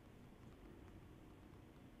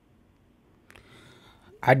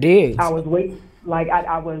 I did. I was waiting,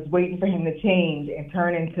 I was waiting for him to change and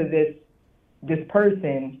turn into this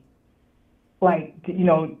person,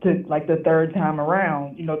 to like the third time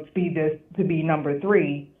around, to be number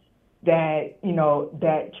 3,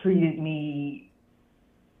 that treated me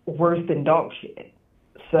worse than dog shit.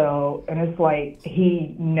 So, and it's like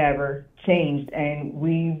he never changed, and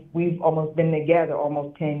we've almost been together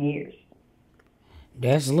almost 10 years.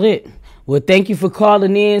 That's lit. Well, thank you for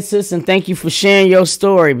calling in, sis, and thank you for sharing your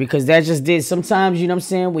story, because that just did. Sometimes, you know what I'm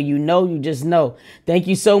saying, when you just know. Thank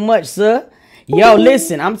you so much, sir. Yo,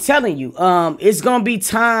 listen, I'm telling you, it's gonna be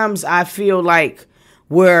times I feel like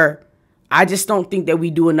where I just don't think that we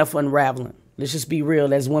do enough unraveling. Let's just be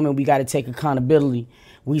real. As women, we got to take accountability.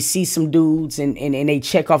 We see some dudes and they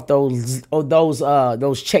check off those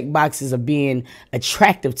check boxes of being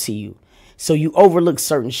attractive to you. So you overlook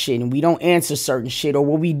certain shit and we don't answer certain shit. Or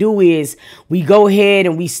what we do is we go ahead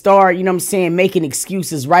and we start, you know what I'm saying, making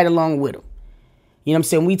excuses right along with them. You know what I'm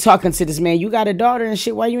saying? We talking to this man, you got a daughter and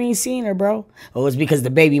shit, why you ain't seen her, bro? Oh, it's because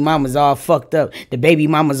the baby mama's all fucked up. The baby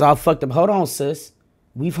mama's all fucked up. Hold on, sis.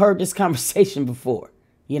 We've heard this conversation before.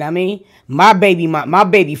 You know what I mean? My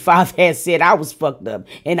baby father had said I was fucked up,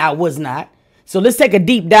 and I was not. So let's take a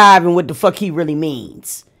deep dive in what the fuck he really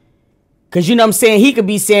means. Because you know what I'm saying? He could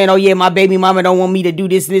be saying, oh yeah, my baby mama don't want me to do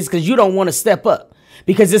this and this because you don't want to step up.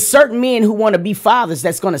 Because there's certain men who want to be fathers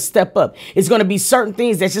that's going to step up. It's going to be certain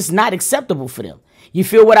things that's just not acceptable for them. You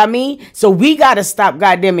feel what I mean? So we got to stop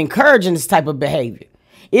goddamn encouraging this type of behavior.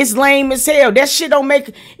 It's lame as hell. That shit don't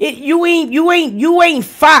make it. You ain't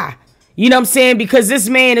fire. You know what I'm saying? Because this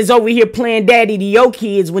man is over here playing daddy to your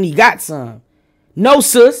kids when he got some. No,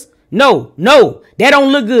 sis. No. That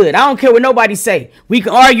don't look good. I don't care what nobody say. We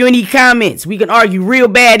can argue in these comments. We can argue real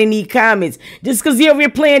bad in these comments. Just because he over here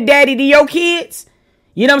playing daddy to your kids.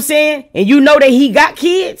 You know what I'm saying? And you know that he got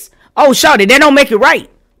kids. Oh, shawty, that don't make it right.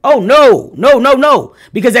 Oh, no.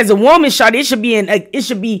 Because as a woman, shawty, it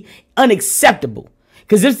should be unacceptable.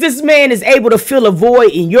 Because if this man is able to fill a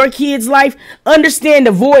void in your kid's life, understand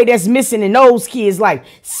the void that's missing in those kids' life.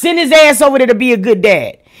 Send his ass over there to be a good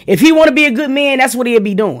dad. If he want to be a good man, that's what he'll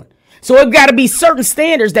be doing. So it got to be certain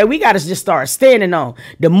standards that we got to just start standing on.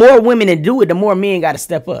 The more women that do it, the more men got to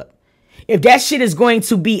step up. If that shit is going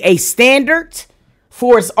to be a standard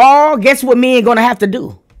for us all, guess what men going to have to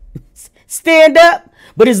do? Stand up.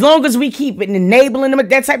 But as long as we keep enabling them with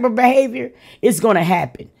that type of behavior, it's going to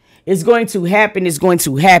happen. It's going to happen. It's going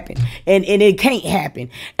to happen. And it can't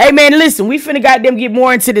happen. Hey, man, listen, we finna goddamn get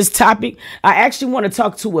more into this topic. I actually want to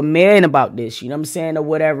talk to a man about this, you know what I'm saying, or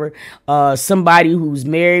whatever. Somebody who's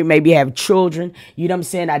married, maybe have children. You know what I'm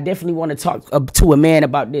saying? I definitely want to talk to a man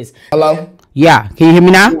about this. Hello? Yeah. Can you hear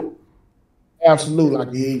me now? Absolutely. I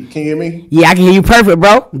can hear you. Can you hear me? Yeah, I can hear you perfect,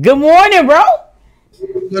 bro. Good morning, bro.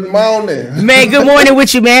 Good morning. Man, good morning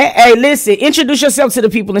with you, man. Hey, listen, introduce yourself to the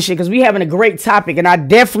people and shit, because we having a great topic, and I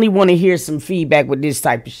definitely want to hear some feedback with this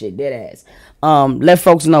type of shit, dead ass. Let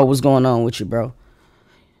folks know what's going on with you, bro.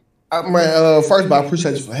 Man, first of all, I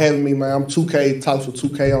appreciate you for having me, man. I'm 2K,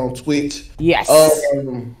 Talkswithtukay on Twitch. Yes.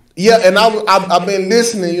 Yeah, and I've been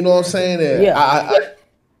listening, you know what I'm saying? And yeah.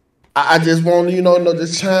 I just want to,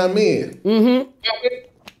 just chime in. Mm-hmm.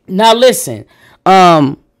 Now, listen,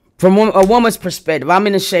 from a woman's perspective, I'm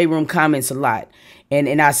in the shade room comments a lot,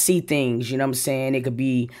 and I see things, you know what I'm saying? It could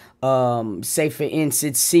be, say for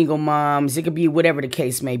instance, single moms. It could be whatever the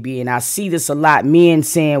case may be. And I see this a lot. Men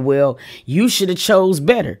saying, well, you should have chose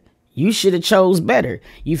better. You should have chose better.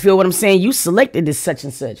 You feel what I'm saying? You selected this such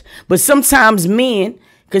and such. But sometimes men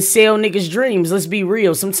could sell niggas dreams. Let's be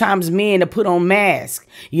real. Sometimes men to put on masks,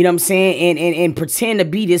 you know what I'm saying, and pretend to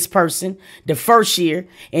be this person the first year,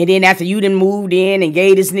 and then after you done moved in and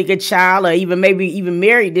gave this nigga a child, or even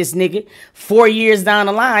married this nigga, 4 years down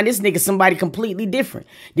the line, this nigga somebody completely different.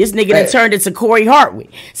 This nigga done turned into Corey Hartwick.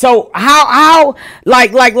 So how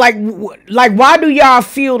like why do y'all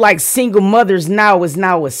feel like single mothers now is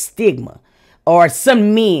a stigma? Or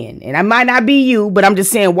some men, and I might not be you, but I'm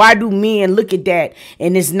just saying, why do men look at that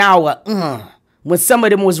and it's now when some of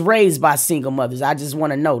them was raised by single mothers. I just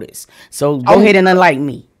want to know this. So go ahead and enlighten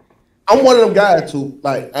me. I'm one of them guys too.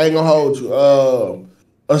 Like, I ain't gonna hold you.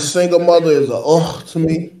 A single mother is to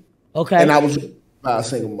me. Okay. And I was by a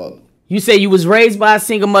single mother. You say you was raised by a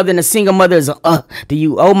single mother, and a single mother is to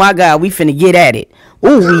you. Oh my God, we finna get at it.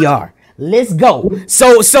 Ooh, we are. Let's go.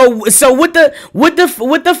 So what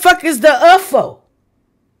the fuck is the for?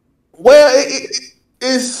 Well,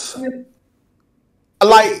 it's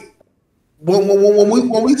like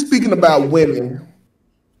when we speaking about women,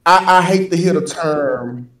 I hate to hear the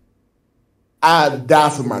term "I die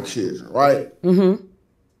for my children," right? Mm-hmm.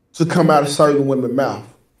 To come out of certain women's mouth,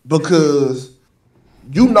 because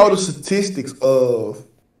you know the statistics of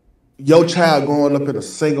your child growing up in a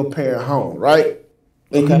single parent home, right?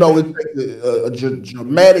 And you know it takes a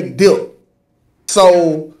dramatic dip.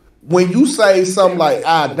 So when you say something like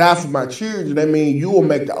 "I die for my children," that means you will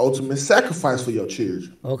make the ultimate sacrifice for your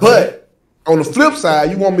children. Okay. But on the flip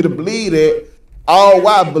side, you want me to believe that all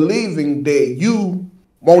while believing that you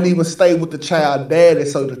won't even stay with the child daddy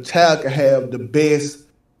so the child can have the best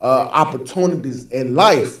opportunities in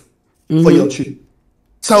life for your children.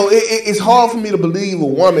 So it's hard for me to believe a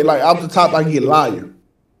woman, like off the top I get liar.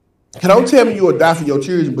 Don't tell me you will die for your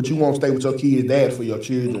children, but you won't stay with your kid's dad for your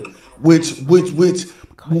children, which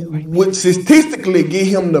statistically give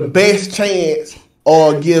him the best chance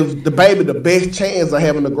or give the baby the best chance of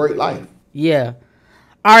having a great life. Yeah.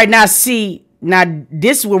 All right, now see,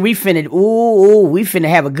 this is where we finna we finna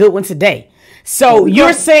have a good one today. So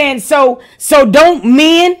you're saying so don't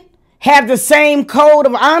men have the same code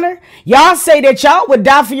of honor? Y'all say that y'all would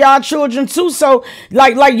die for y'all children too. So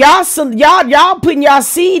like y'all putting y'all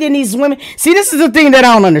seed in these women. See, this is the thing that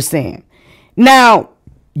I don't understand. Now,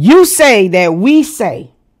 you say that we'd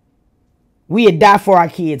die for our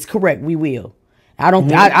kids. Correct, we will.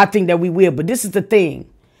 I think that we will, but this is the thing.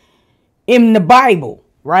 In the Bible,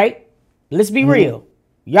 right? Let's be real.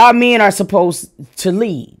 Y'all men are supposed to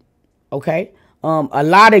lead. Okay? A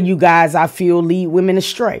lot of you guys, I feel, lead women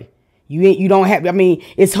astray. You don't have, I mean,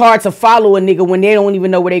 it's hard to follow a nigga when they don't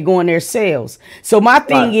even know where they going themselves. So my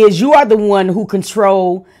thing is, you are the one who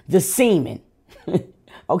control the semen.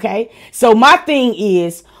 Okay? So my thing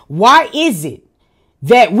is, why is it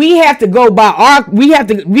that we have to go by we have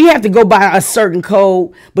to go by a certain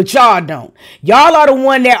code, but y'all don't? Y'all are the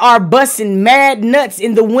one that are busting mad nuts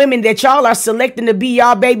in the women that y'all are selecting to be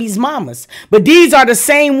y'all baby's mamas. But these are the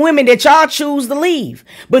same women that y'all choose to leave.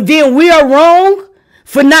 But then we are wrong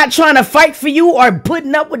for not trying to fight for you or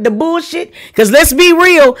putting up with the bullshit. Because let's be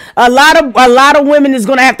real, a lot of women is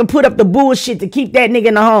gonna have to put up the bullshit to keep that nigga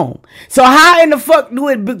in the home. So how in the fuck do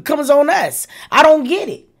it becomes on us? I don't get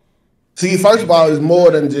it. See, first of all, it's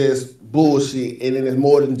more than just bullshit, and then it's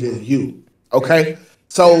more than just you. Okay?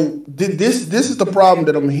 So this is the problem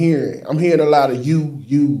that I'm hearing. I'm hearing a lot of you.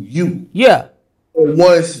 Yeah. And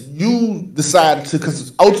once you decide to,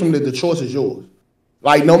 because ultimately the choice is yours.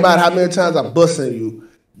 Like, no matter how many times I bust in you,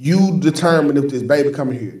 you determine if this baby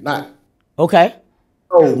coming here or not. Okay.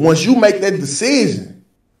 So once you make that decision,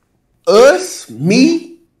 us,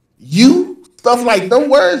 me, you, stuff like them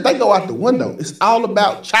words, they go out the window. It's all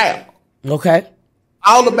about child. Okay.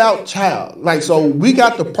 All about child. Like, so we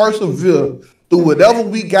got to persevere through whatever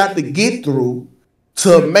we got to get through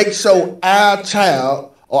to make sure our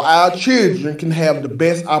child or our children can have the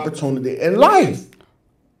best opportunity in life.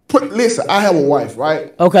 Listen, I have a wife,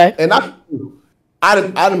 right? Okay. And I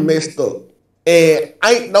done messed up. And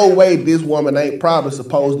ain't no way this woman ain't probably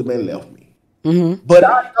supposed to been left me. Mm-hmm. But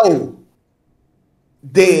I know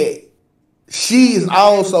that she is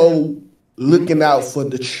also looking out for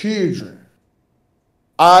the children.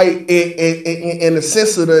 In the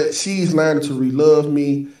sense of that, she's learning to re-love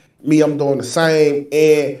me. Me, I'm doing the same.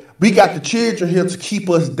 And we got the children here to keep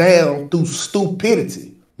us down through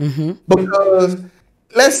stupidity. Mm-hmm. Because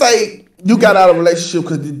let's say you got out of a relationship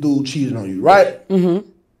because this dude cheated on you, right? Mm-hmm.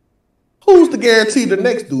 Who's to guarantee the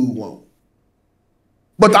next dude won't?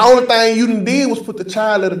 But the only thing you did was put the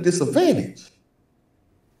child at a disadvantage.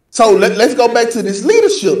 So let's go back to this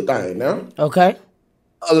leadership thing now. Okay.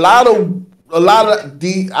 A lot of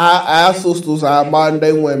our sisters, our modern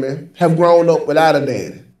day women, have grown up without a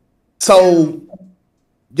daddy. So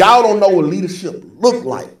y'all don't know what leadership look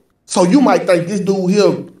like. So you might think this dude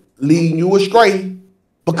here leading you astray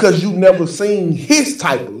because you never seen his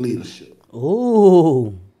type of leadership.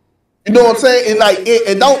 Ooh. You know what I'm saying?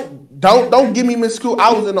 And don't give me misconstrued.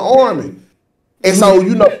 I was in the Army. And so,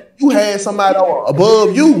 you know, you had somebody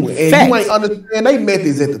above you, and Facts. You ain't understand their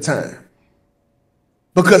methods at the time.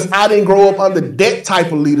 Because I didn't grow up under that type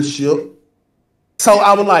of leadership. So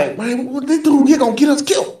I was like, man, this dude here gonna get us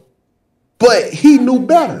killed. But he knew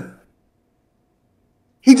better.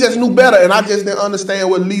 He just knew better, and I just didn't understand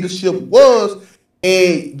what leadership was.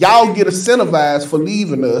 And y'all get incentivized for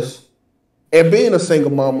leaving us and being a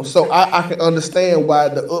single mama. So I can understand why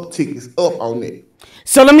the uptick is up on it.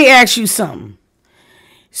 So let me ask you something.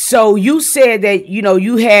 So you said that, you know,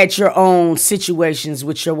 you had your own situations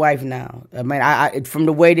with your wife now. I mean, I from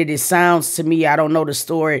the way that it sounds to me, I don't know the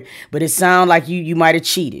story, but it sounds like you might have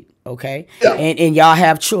cheated, okay? Yeah. And y'all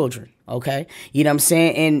have children, okay? You know what I'm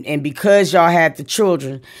saying? And because y'all had the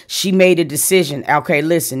children, she made a decision. Okay,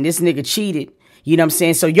 listen, this nigga cheated. You know what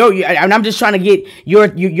I'm saying? So and I'm just trying to get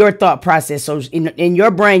your thought process. So in your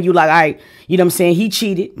brain, you like, all right, you know what I'm saying? He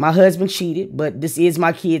cheated. My husband cheated, but this is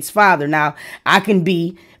my kid's father. Now I can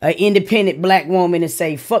be an independent black woman and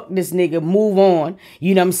say, fuck this nigga, move on.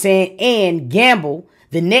 You know what I'm saying? And gamble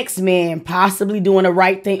the next man possibly doing the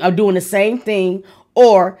right thing or doing the same thing,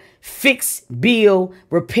 or fix, build,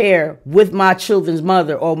 repair with my children's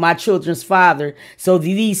mother or my children's father so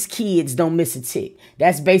these kids don't miss a tick.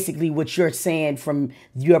 That's basically what you're saying from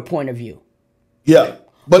your point of view. Yeah.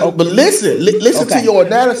 But listen to your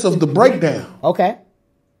analysis of the breakdown. Okay.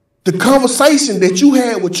 The conversation that you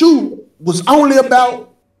had with you was only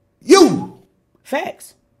about you.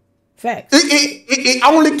 Facts. It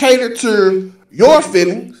only catered to your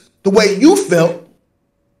feelings, the way you felt,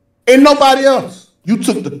 and nobody else. You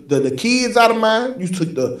took the kids out of mind. You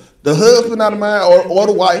took the husband out of mind or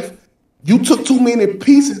the wife. You took too many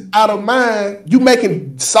pieces out of mind. You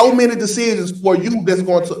making so many decisions for you that's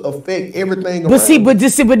going to affect everything around. But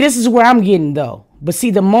this is where I'm getting though. But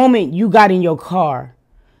see, the moment you got in your car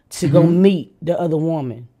to go meet the other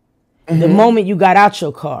woman, the moment you got out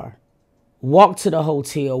your car, walked to the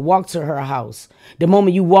hotel, walked to her house, the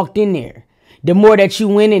moment you walked in there, the more that you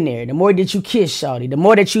went in there, the more that you kissed shawty, the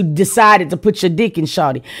more that you decided to put your dick in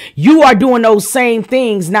shawty, you are doing those same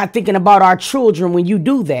things, not thinking about our children when you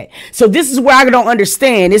do that. So this is where I don't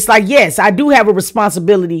understand. It's like, yes, I do have a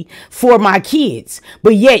responsibility for my kids,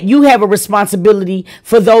 but yet you have a responsibility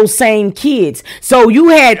for those same kids. So you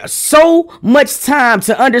had so much time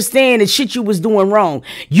to understand the shit you was doing wrong.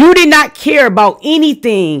 You did not care about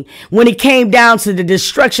anything when it came down to the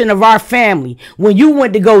destruction of our family, when you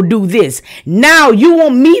went to go do this. Now you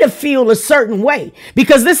want me to feel a certain way,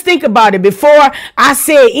 because let's think about it. Before I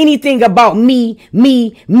said anything about me,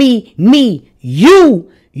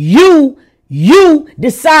 you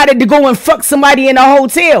decided to go and fuck somebody in a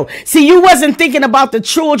hotel. See, you wasn't thinking about the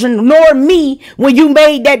children nor me when you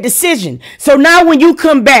made that decision. So now when you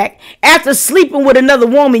come back after sleeping with another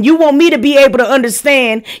woman, you want me to be able to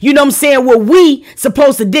understand, you know what I'm saying, what we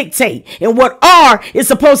supposed to dictate and what R is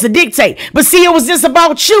supposed to dictate. But see, it was just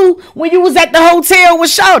about you when you was at the hotel with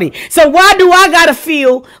shawty. So why do I gotta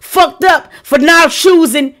feel fucked up for now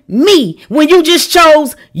choosing me when you just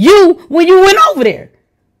chose you when you went over there?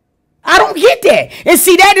 I don't get that. And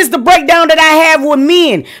see, that is the breakdown that I have with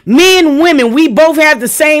men. Men, women, we both have the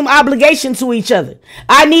same obligation to each other.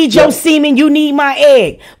 I need your semen, you need my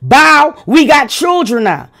egg. Bow, we got children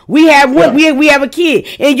now. We have one, we have a kid.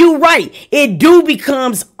 And you're right, it do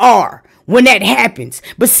becomes R when that happens.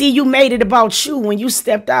 But see, you made it about you when you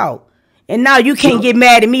stepped out. And now you can't get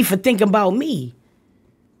mad at me for thinking about me.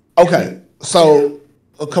 Okay, so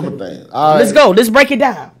a couple things. All right. Let's go. Let's break it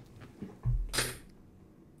down.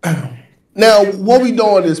 Now, what we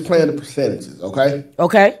doing is playing the percentages, okay?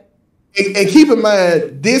 Okay. And keep in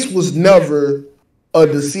mind, this was never a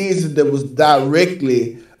decision that was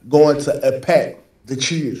directly going to impact the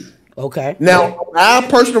children. Okay. Now, our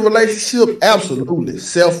personal relationship, absolutely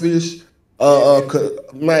selfish.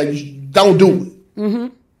 Man, you don't do it. Mm-hmm.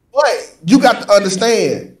 But you got to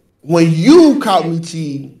understand, when you caught me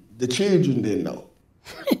cheating, the children didn't know.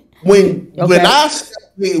 When I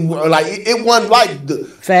like it wasn't like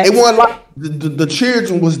the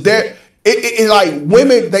children was there. It like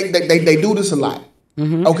women they do this a lot.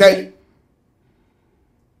 Mm-hmm. Okay,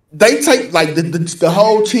 they take like the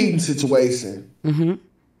whole cheating situation. Mm-hmm.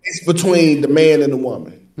 It's between the man and the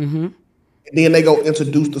woman. Mm-hmm. And then they go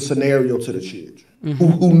introduce the scenario to the children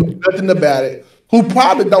who know nothing about it, who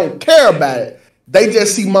probably don't care about it. They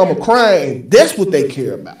just see mama crying. That's what they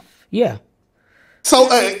care about. Yeah. So,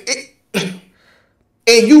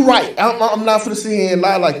 and you right. I'm not finna sit here and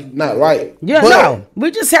lie like you're not right. Yeah, no.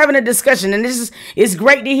 We're just having a discussion, and it's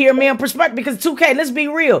great to hear men perspective, because 2K, let's be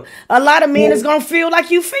real. A lot of men is gonna feel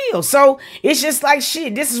like you feel. So it's just like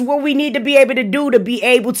shit. This is what we need to be able to do to be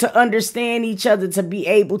able to understand each other, to be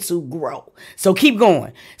able to grow. So keep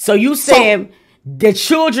going. So you saying the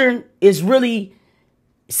children is really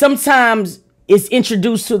sometimes it's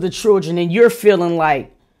introduced to the children, and you're feeling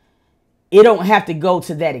like it don't have to go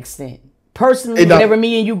to that extent. Personally, whatever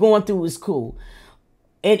me and you going through is cool.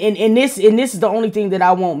 and this is the only thing that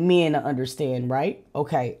I want men to understand, right?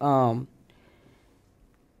 Okay.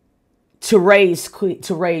 To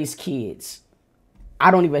raise kids.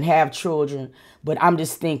 I don't even have children, but I'm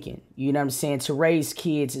just thinking, you know what I'm saying? To raise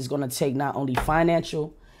kids is going to take not only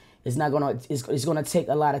financial, it's going to take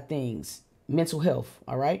a lot of things. Mental health,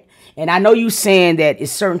 all right? And I know you saying that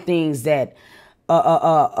it's certain things that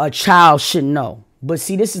a child should know. But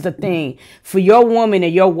see, this is the thing. For your woman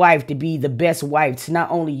and your wife to be the best wife to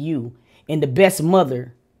not only you and the best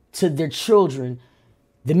mother to their children,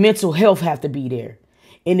 the mental health have to be there.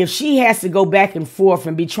 And if she has to go back and forth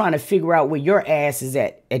and be trying to figure out where your ass is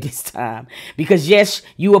at this time, because yes,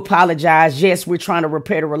 you apologize. Yes, we're trying to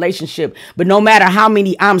repair the relationship. But no matter how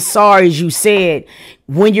many I'm sorry's you said,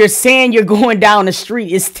 when you're saying you're going down the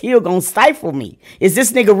street, it's still going to stifle me. Is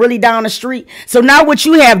this nigga really down the street? So now what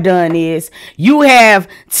you have done is you have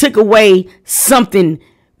took away something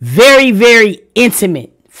very, very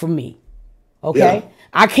intimate from me. Okay. Yeah.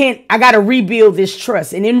 I got to rebuild this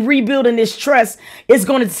trust. And in rebuilding this trust, it's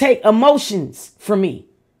going to take emotions from me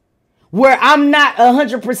where I'm not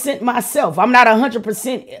 100% myself. I'm not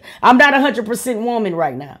 100% woman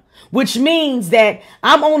right now, which means that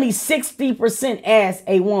I'm only 60% as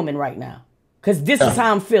a woman right now. Because this is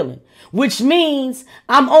how I'm feeling, which means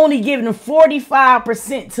I'm only giving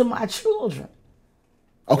 45% to my children.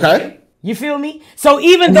 Okay. You feel me? So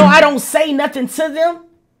even though I don't say nothing to them,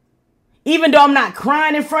 even though I'm not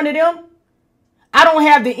crying in front of them, I don't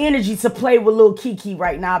have the energy to play with little Kiki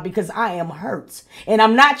right now because I am hurt. And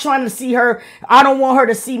I'm not trying to see her. I don't want her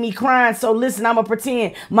to see me crying. So listen, I'm going to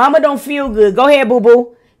pretend. Mama don't feel good. Go ahead,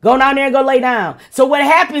 boo-boo. Go down there and go lay down. So what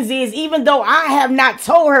happens is, even though I have not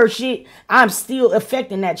told her shit, I'm still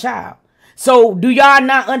affecting that child. So do y'all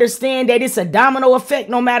not understand that it's a domino effect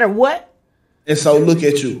no matter what? And so look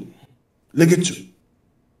at you. Look at you.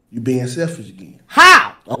 You being selfish again.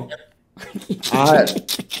 How? Okay. All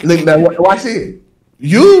right. Look now, watch it.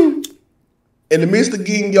 You, in the midst of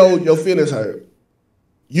getting your feelings hurt,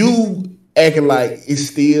 you acting like it's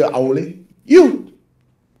still only you.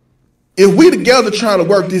 If we together trying to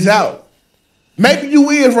work this out, maybe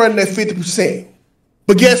you is running that 50%.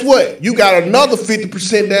 But guess what? You got another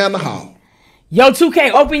 50% down the hall. Yo,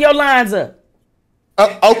 2K, open your lines up.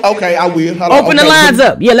 Okay, I will. Open the lines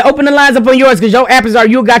up. Yeah, open the lines up on yours because your app is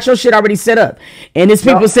you got your shit already set up. And there's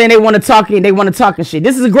people saying they want to talk and shit.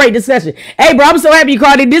 This is a great discussion. Hey, bro, I'm so happy you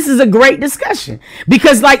called it. This is a great discussion.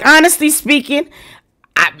 Because, like, honestly speaking,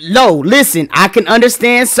 listen, I can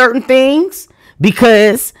understand certain things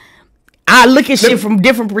because I look at shit from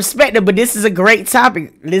different perspective, but this is a great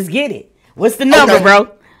topic. Let's get it. What's the number,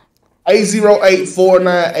 bro?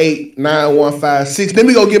 808-498-9156. Let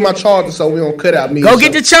me go get my charger so we don't cut out me. Go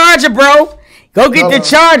get the charger, bro. Go get the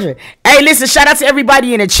charger. Hey, listen, shout out to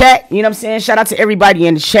everybody in the chat. You know what I'm saying? Shout out to everybody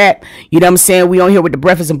in the chat. You know what I'm saying? We on here with the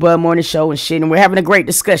Breakfast and Bud Morning Show and shit, and we're having a great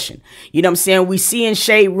discussion. You know what I'm saying? We see in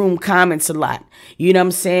Shade Room comments a lot. You know what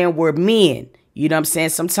I'm saying? We're men. You know what I'm saying?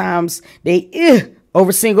 Sometimes they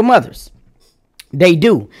over single mothers. They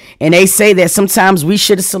do. And they say that sometimes we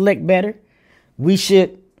should select better. We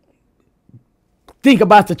should think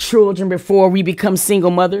about the children before we become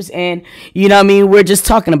single mothers. And, you know what I mean? We're just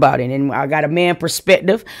talking about it. And I got a man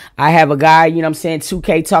perspective. I have a guy, you know what I'm saying?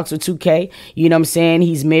 2K talks with 2K. You know what I'm saying?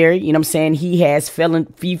 He's married. You know what I'm saying?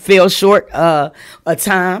 He fell short a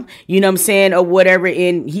time, you know what I'm saying? Or whatever.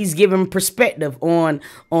 And he's giving perspective on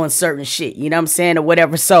certain shit, you know what I'm saying? Or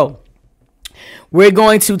whatever. So we're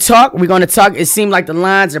going to talk. It seems like the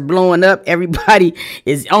lines are blowing up. Everybody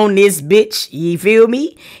is on this bitch. You feel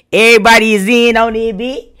me? Everybody is in on this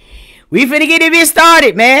bitch. We finna get this bitch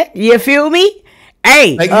started, man. You feel me?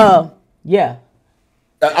 Hey, yeah.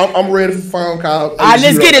 I'm ready for phone call. All right,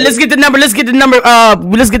 let's get it. Let's get the number. Let's get the number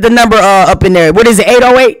up in there. What is it?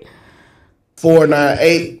 808?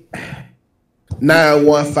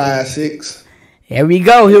 498-9156. Here we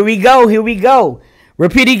go.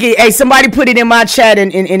 Repeat it again. Hey, somebody put it in my chat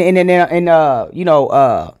and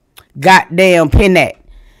goddamn pin that.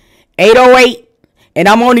 808. And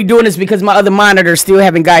I'm only doing this because my other monitor still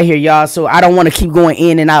haven't got here, y'all. So I don't want to keep going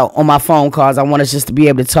in and out on my phone calls. I want us just to be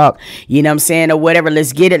able to talk. You know what I'm saying? Or whatever.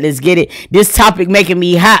 Let's get it. This topic making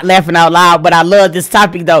me hot laughing out loud. But I love this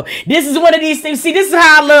topic, though. This is one of these things. See, this is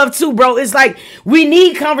how I love, too, bro. It's like we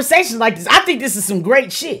need conversations like this. I think this is some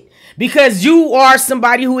great shit. Because you are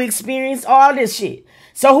somebody who experienced all this shit.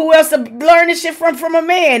 So who else to learn this shit from a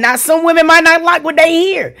man? Now, some women might not like what they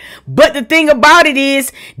hear. But the thing about it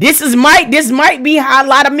is, this might be how a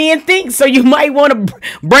lot of men think. So you might want to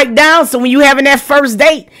break down. So when you having that first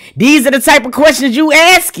date, these are the type of questions you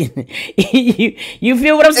asking. you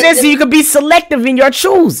feel what I'm saying? So you can be selective in your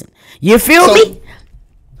choosing. You feel me?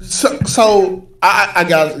 So I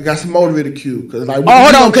got some motivated cue because like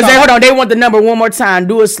hold on, they want the number one more time.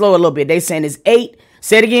 Do it slow a little bit. They saying it's 8.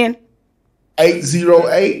 Say it again.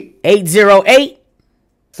 808 808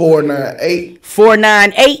 498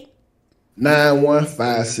 498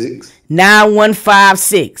 9156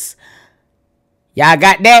 9156. Y'all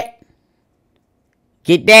got that?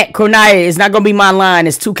 Get that, Cornelia. It's not gonna be my line.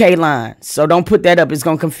 It's 2K line. So don't put that up. It's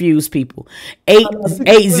gonna confuse people.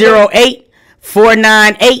 808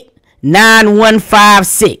 498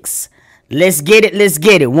 9156. Let's get it. Let's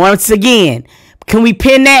get it. Once again, can we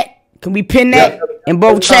pin that? Can we pin that in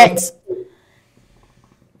both chats?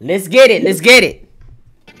 Let's get it. Let's get it.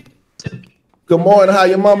 Good morning. How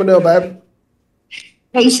your mama doing, baby?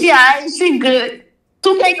 Hey, she alright. She good.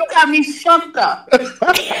 2K, you got me fucked up.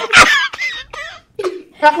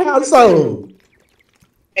 How so?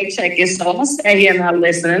 Hey, check it. So I'm staying here and I'm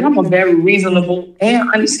listening. I'm a very reasonable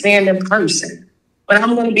and understanding person. But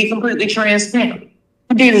I'm going to be completely transparent.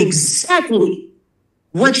 I did exactly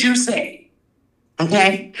what you said.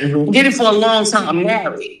 Okay? Mm-hmm. Did it for a long time,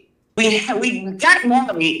 married. We got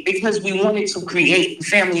married because we wanted to create a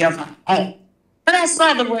family of our own. But I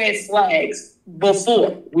saw the red flags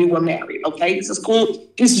before we were married. Okay? This is cool.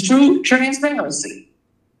 This is true transparency.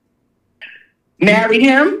 Married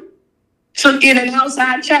him, took in an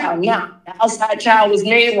outside child. Now, the outside child was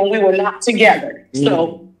made when we were not together. Mm.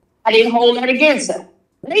 So I didn't hold that against her.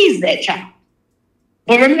 Raised that child.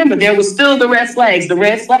 But remember, there was still the red flags. The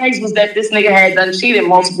red flags was that this nigga had done cheated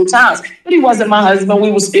multiple times. But he wasn't my husband.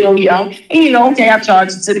 We were still young. And okay, I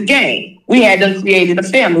charged it to the game. We had done created a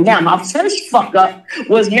family. Now, my first fuck up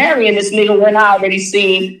was marrying this nigga when I already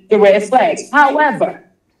seen the red flags. However,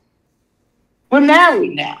 we're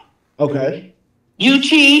married now. Okay. You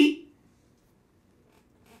cheat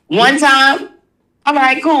one time, all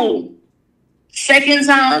right, cool. Second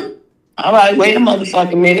time, all right, wait a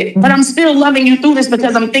motherfucking minute. But I'm still loving you through this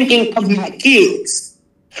because I'm thinking of my kids.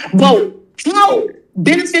 But how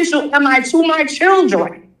beneficial am I to my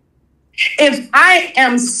children? If I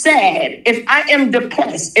am sad, if I am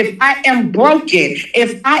depressed, if I am broken,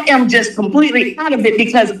 if I am just completely out of it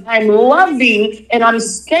because I'm loving and I'm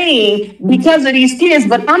staying because of these kids,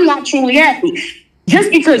 but I'm not truly happy.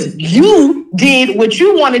 Just because you did what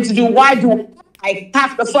you wanted to do, why do I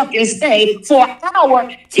have to fucking stay for our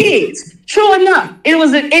kids? True enough,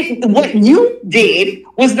 what you did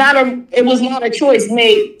was not a choice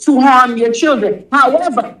made to harm your children.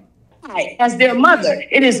 However, I, as their mother,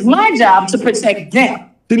 it is my job to protect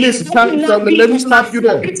them. Listen, let me stop you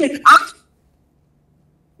there. Nigga,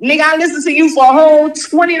 I listened to you for a whole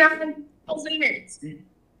 29,000 minutes. I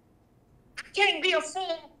can't be a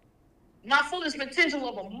fool. My fullest potential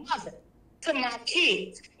of a mother to my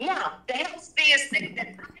kids. Now, the healthiest thing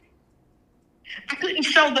that I couldn't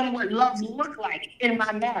show them what love looked like in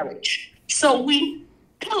my marriage. So we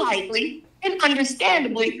politely and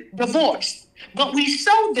understandably divorced. But we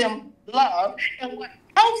showed them love and what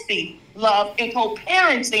healthy love and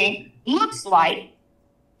co-parenting looks like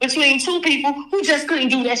between two people who just couldn't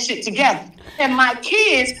do that shit together. And my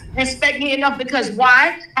kids respect me enough because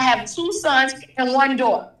why? I have 2 sons and 1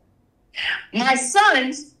 daughter. My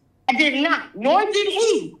sons, I did not, nor did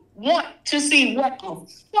he, want to see what a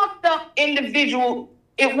fucked up individual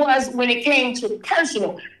it was when it came to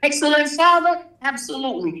personal. Excellent father?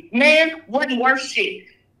 Absolutely. Man, wasn't worth shit.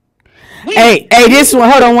 Hey, this one.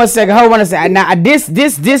 Hold on one second. Now, this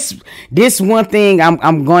one thing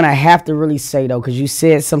I'm gonna have to really say though, because you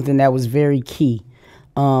said something that was very key.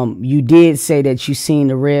 You did say that you seen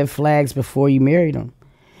the red flags before you married him.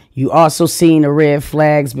 You also seen the red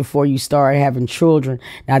flags before you started having children.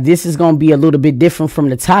 Now, this is going to be a little bit different from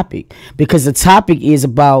the topic because the topic is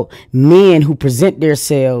about men who present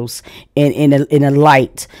themselves in a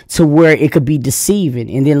light to where it could be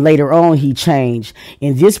deceiving. And then later on, he changed.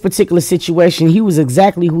 In this particular situation, he was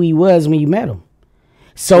exactly who he was when you met him.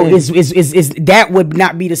 So is that would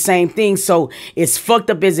not be the same thing. So it's fucked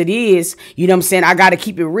up as it is. You know what I'm saying? I got to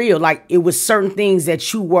keep it real. Like it was certain things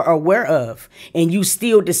that you were aware of and you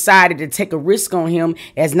still decided to take a risk on him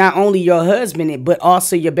as not only your husband, but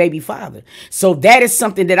also your baby father. So that is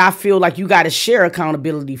something that I feel like you got to share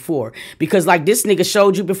accountability for because like this nigga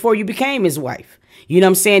showed you before you became his wife. You know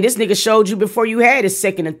what I'm saying? This nigga showed you before you had his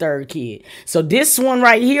 2nd and 3rd kid. So this one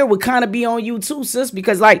right here would kind of be on you too, sis,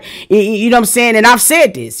 because like, you know what I'm saying? And I've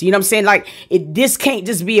said this, you know what I'm saying? Like this can't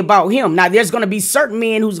just be about him. Now there's going to be certain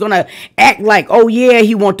men who's going to act like, oh yeah,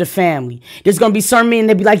 he want the family. There's going to be certain men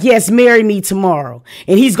that be like, yes, marry me tomorrow.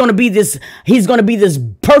 And he's going to be this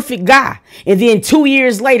perfect guy. And then 2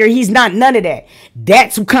 years later, he's not none of that.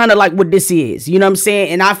 That's kind of like what this is. You know what I'm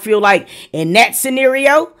saying? And I feel like in that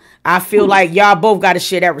scenario, I feel like y'all both got to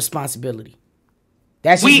share that responsibility.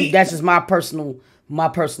 That's just my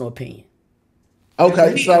personal opinion.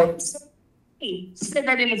 Okay, so said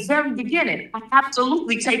that in the very beginning. I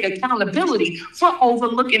absolutely take accountability for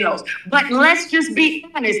overlooking those. But let's just be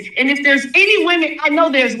honest. And if there's any women, I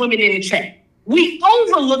know there's women in the chat. We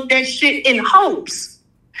overlook that shit in hopes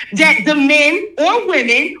that the men or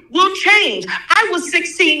women will change. I was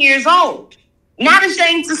 16 years old. Not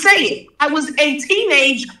ashamed to say it. I was a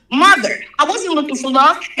teenage mother. I wasn't looking for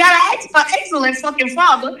love. Got an excellent fucking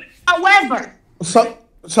father. However. So,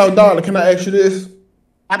 darling, can I ask you this?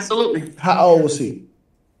 Absolutely. How old was he?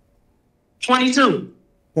 22.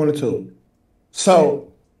 22.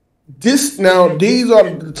 So, these are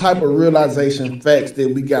the type of realization facts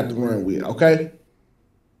that we got to run with, okay?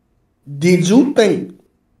 Did you think,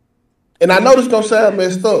 and I know this gonna sound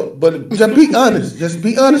messed up, but just be honest. Just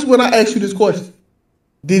be honest when I ask you this question.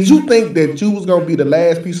 Did you think that you was gonna be the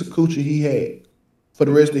last piece of coochie he had for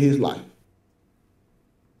the rest of his life?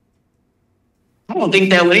 I don't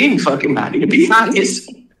think that with any fucking body, to be honest.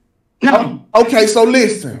 No. Okay, so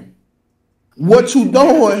listen. What you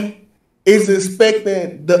doing is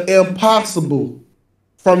expecting the impossible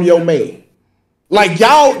from your man. Like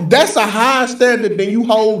y'all, that's a higher standard than you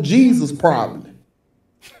hold Jesus probably.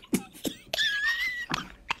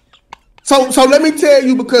 So let me tell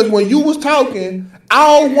you, because when you was talking,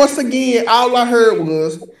 once again, all I heard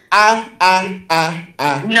was No.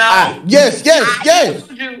 Yes.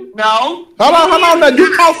 No. Hold on. Now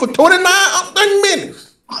you talk for 29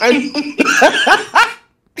 minutes.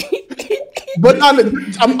 But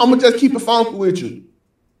I'm gonna just keep it funky with you.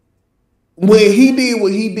 When he did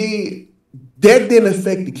what he did, that didn't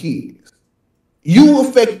affect the kids. You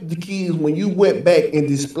affected the kids when you went back and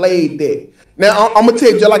displayed that. Now I'm gonna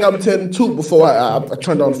tell you, just like I'm telling Toot before I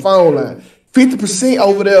turned on the phone line. 50%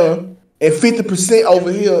 over there and 50%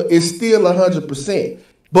 over here is still 100%.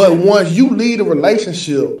 But once you lead a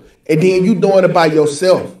relationship and then you doing it by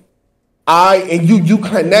yourself, and you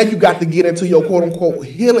now you got to get into your quote unquote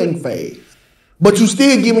healing phase. But you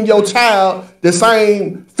still giving your child the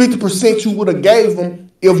same 50% you would have gave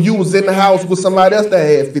them if you was in the house with somebody else that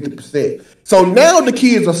had 50%. So now the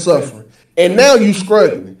kids are suffering, and now you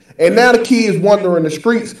struggling, and now the kids wandering the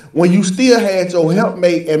streets when you still had your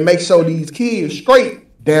helpmate and make sure these kids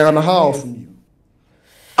straight down the hall from you.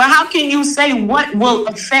 But how can you say what will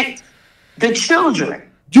affect the children?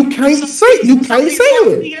 You can't say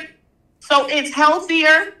it. So it's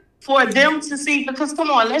healthier for them to see, because come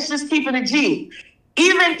on, let's just keep it a G.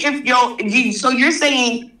 Even if so you're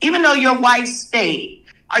saying, even though your wife stayed,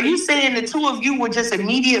 are you saying the two of you were just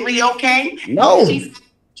immediately okay? No. She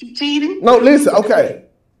cheated? No, listen, okay.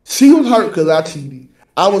 She was hurt because I cheated.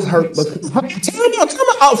 I was hurt because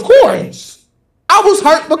of course. I was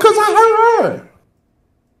hurt because I hurt her.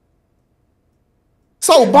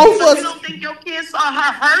 So both of us. You don't think your kids saw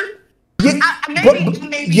her hurt? Yeah,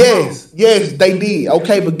 yes, they did.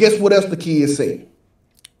 Okay, but guess what else the kids say?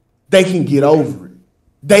 They can get over it.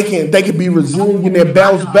 They can be resilient and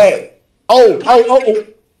bounce back. Hold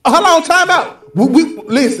on, time out.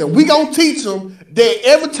 Listen, we gonna teach them that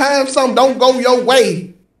every time something don't go your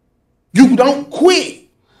way, you don't quit.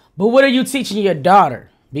 But what are you teaching your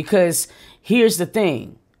daughter? Because here's the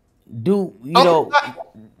thing.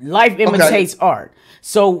 Life imitates art.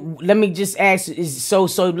 So let me just ask.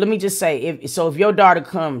 Let me just say, if your daughter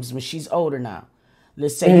comes when she's older now,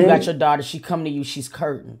 let's say you got your daughter, she come to you, she's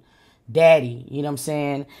curtain, daddy. You know what I'm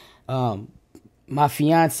saying? My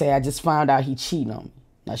fiance, I just found out he cheating on me.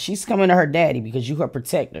 Now she's coming to her daddy because you her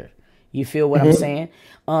protector. You feel what I'm saying?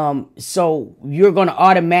 So you're gonna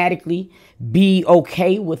automatically be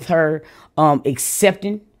okay with her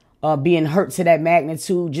accepting being hurt to that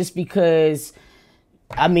magnitude just because.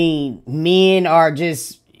 I mean, men are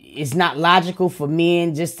just, it's not logical for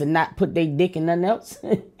men just to not put their dick in nothing else.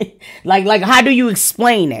 like, how do you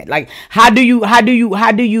explain that? Like, how do you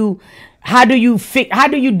do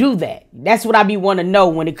that? That's what I be want to know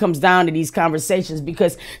when it comes down to these conversations,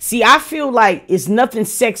 because see, I feel like it's nothing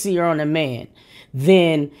sexier on a man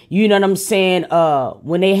than, you know what I'm saying?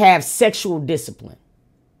 When they have sexual discipline.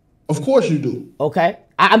 Of course you do. Okay.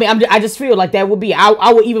 I just feel like that would be,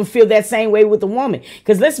 I would even feel that same way with a woman.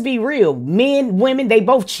 Because let's be real, men, women, they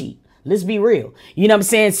both cheat. Let's be real. You know what I'm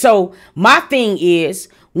saying? So my thing is,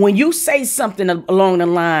 when you say something along the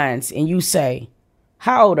lines and you say,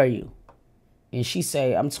 how old are you? And she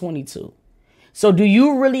say, I'm 22. So do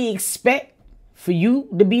you really expect for you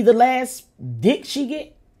to be the last dick she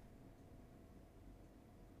get?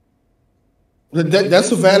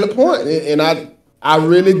 That's a valid point. And I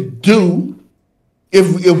really do.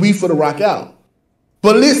 If we for the rock out,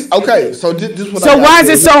 But listen, okay, so this what So why is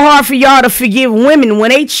it so hard for y'all to forgive women when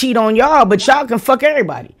they cheat on y'all, but y'all can fuck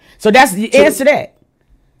everybody? So that's the answer to that.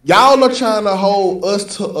 Y'all are trying to hold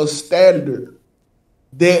us to a standard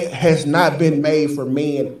that has not been made for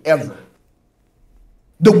men ever.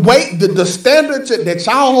 The standard that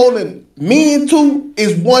y'all holding men to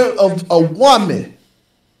is one of a woman.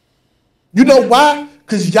 You know why?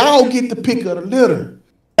 Because y'all get to pick of the litter.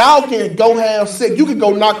 Y'all can go have sex. You can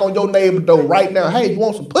go knock on your neighbor's door right now. Hey, you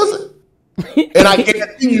want some pussy? And I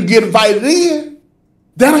guarantee you get invited in.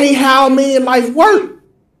 That ain't how man life work.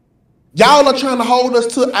 Y'all are trying to hold us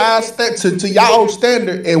to our to y'all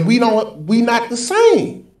standard, and we not the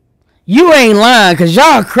same. You ain't lying, cause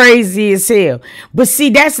y'all crazy as hell. But see,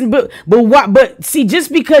 but see,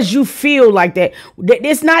 just because you feel like that,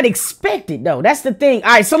 it's not expected though. That's the thing. All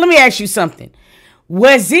right, so let me ask you something.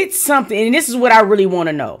 Was it something, and this is what I really want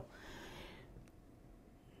to know.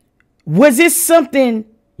 Was it something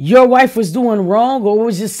your wife was doing wrong, or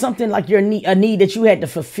was it just something like a need that you had to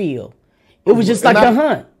fulfill? It was just like a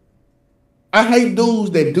hunt. I hate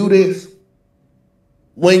dudes that do this.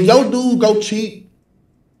 When your dude go cheat,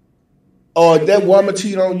 or that woman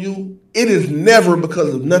cheat on you, it is never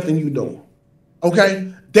because of nothing you doing.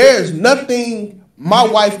 Okay? There's nothing my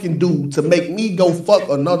wife can do to make me go fuck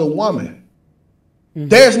another woman. Mm-hmm.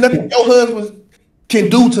 There's nothing your husband can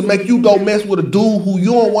do to make you go mess with a dude who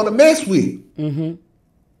you don't want to mess with. Mm-hmm.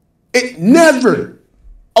 It never.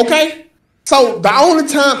 Okay? So the only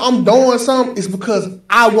time I'm doing something is because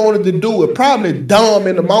I wanted to do it. Probably dumb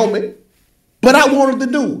in the moment, but I wanted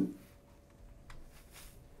to do it.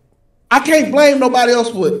 I can't blame nobody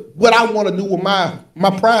else with what I want to do with my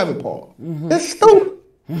private part. Mm-hmm. That's stupid.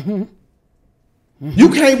 Mm-hmm. You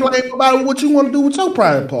can't blame nobody with what you want to do with your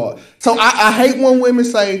private part. So I hate when women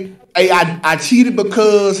say, hey, I cheated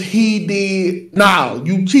because he did. No,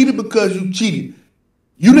 you cheated because you cheated.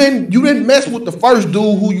 You didn't mess with the first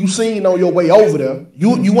dude who you seen on your way over there.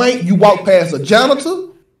 You walked past a janitor,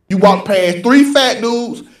 you walked past 3 fat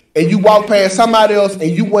dudes, and you walked past somebody else,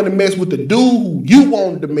 and you want to mess with the dude who you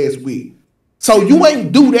wanted to mess with. So you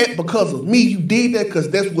ain't do that because of me. You did that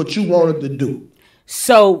because that's what you wanted to do.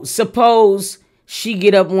 So suppose she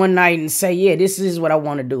get up one night and say, yeah, this is what I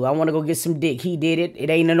want to do. I want to go get some dick. He did it. It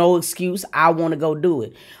ain't no excuse. I want to go do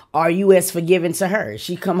it. Are you as forgiving to her?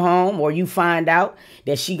 She come home, or you find out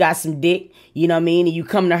that she got some dick, you know what I mean? And you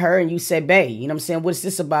come to her and you say, babe, you know what I'm saying? What's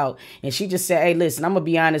this about? And she just said, hey, listen, I'm going to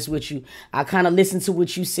be honest with you. I kind of listened to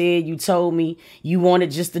what you said. You told me you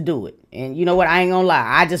wanted just to do it. And you know what? I ain't going to lie.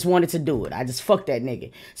 I just wanted to do it. I just fucked that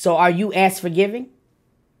nigga. So are you as forgiving?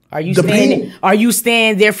 Are you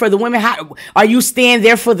staying there for the women? Are you staying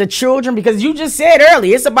there for the children? Because you just said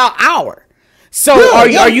earlier, it's about our. So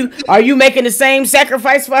yeah, are you making the same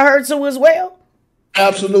sacrifice for her too as well?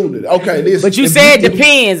 Absolutely. Okay. But you said it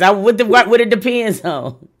depends. What it depends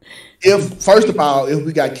on. First of all, if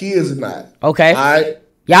we got kids or not. Okay. All right.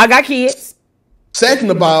 Y'all got kids. Second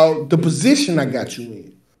of all, the position I got you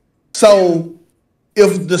in. So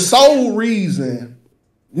if the sole reason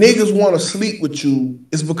niggas want to sleep with you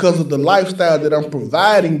is because of the lifestyle that I'm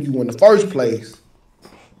providing you in the first place.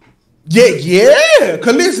 Yeah.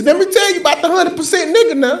 Cause listen, let me tell you about the 100%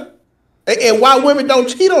 nigga now. And why women don't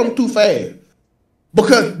cheat on them too fast.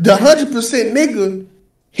 Because the 100% nigga,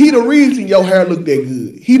 he the reason your hair look that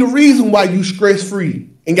good. He the reason why you stress free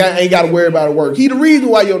and ain't got to worry about work. He the reason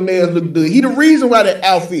why your nails look good. He the reason why that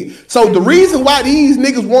outfit. So the reason why these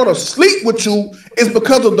niggas want to sleep with you is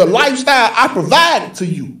because of the lifestyle I provided to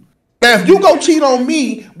you. Now, if you go cheat on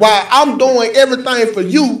me while I'm doing everything for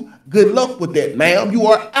you, good luck with that, ma'am. You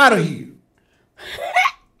are out of here.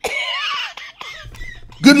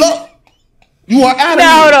 Good luck. You are out of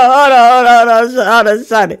here. Hold on,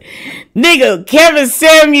 son. Nigga, Kevin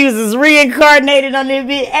Samuels is reincarnated on this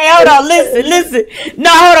bitch. Hey, hold on, listen. No,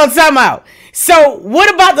 hold on, time out. So,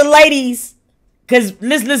 what about the ladies? Because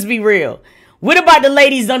let's be real. What about the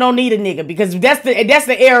ladies that don't need a nigga? Because that's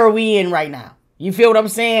the era we in right now. You feel what I'm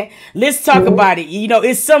saying? Let's talk about it. You know,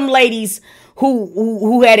 it's some ladies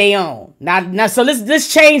who had their own. Now, so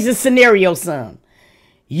let's change the scenario some.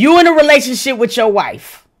 You in a relationship with your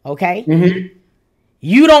wife, okay? Mm-hmm.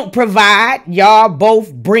 You don't provide. Y'all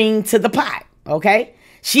both bring to the pot, okay?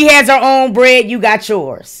 She has her own bread. You got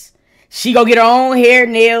yours. She go get her own hair,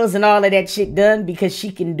 nails, and all of that shit done because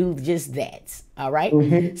she can do just that, all right?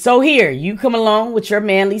 Mm-hmm. So here, you come along with your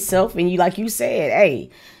manly self, and you, like you said, hey,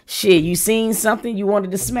 shit, you seen something, you wanted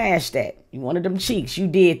to smash that. You wanted them cheeks, you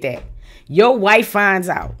did that. Your wife finds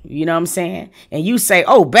out, you know what I'm saying? And you say,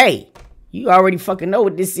 oh, babe, you already fucking know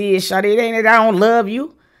what this is, shawty. It ain't that I don't love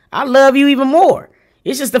you. I love you even more.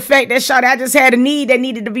 It's just the fact that, shawty, I just had a need that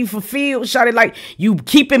needed to be fulfilled. Shawty, like, you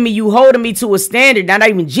keeping me, you holding me to a standard that not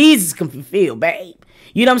even Jesus can fulfill, babe.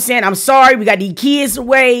 You know what I'm saying? I'm sorry, we got these kids to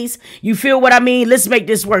raise. You feel what I mean? Let's make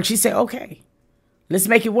this work. She said, okay, let's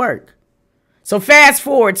make it work. So fast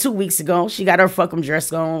forward 2 weeks ago, she got her fucking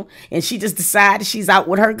dress on, and she just decided she's out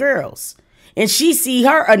with her girls. And she see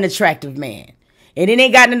her an attractive man. And it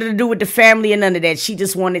ain't got nothing to do with the family and none of that. She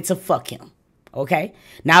just wanted to fuck him. Okay?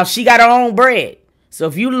 Now she got her own bread. So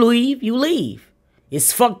if you leave, you leave.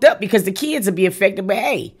 It's fucked up because the kids will be affected, but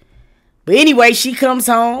hey. But anyway, she comes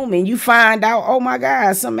home and you find out, oh my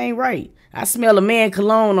God, something ain't right. I smell a man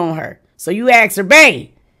cologne on her. So you ask her,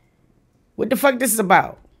 babe, what the fuck this is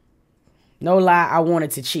about? No lie, I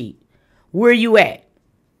wanted to cheat. Where you at?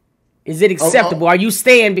 Is it acceptable? Are you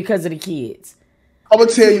staying because of the kids? I'm going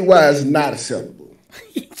to tell you why it's not acceptable.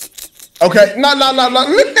 Okay? No.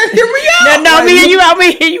 Hear me out. No, me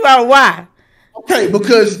and you out. Why? Okay,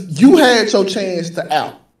 because you had your chance to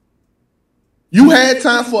out. You had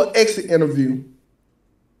time for an exit interview.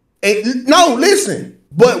 And no, listen.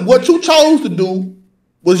 But what you chose to do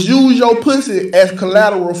was use your pussy as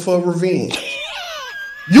collateral for revenge.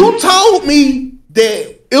 You told me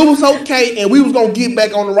that it was okay and we was going to get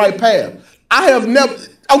back on the right path. I have never...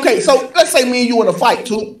 Okay, so let's say me and you in a fight,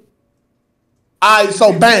 too.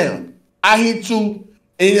 So bam. I hit you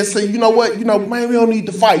and you say, you know what? Man, we don't need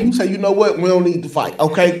to fight. You say, you know what? We don't need to fight.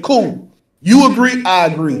 Okay, cool. You agree, I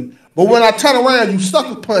agree. But when I turn around, you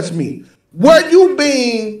sucker punch me. Were you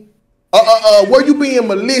being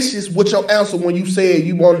malicious with your answer when you said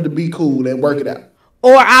you wanted to be cool and work it out?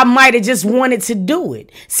 Or I might have just wanted to do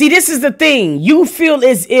it. See, this is the thing. You feel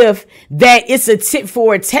as if that it's a tit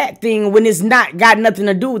for a tat thing when it's not got nothing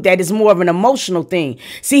to do with that. It's more of an emotional thing.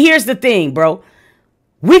 See, here's the thing, bro.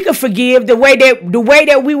 We could forgive the way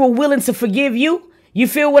that we were willing to forgive you. You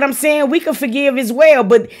feel what I'm saying? We could forgive as well.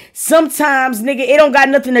 But sometimes, nigga, it don't got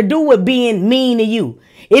nothing to do with being mean to you.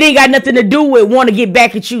 It ain't got nothing to do with want to get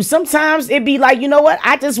back at you. Sometimes it be like, you know what?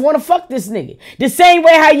 I just want to fuck this nigga. The same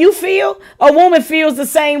way how you feel, a woman feels the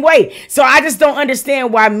same way. So I just don't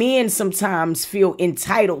understand why men sometimes feel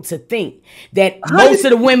entitled to think that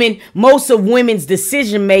most of women's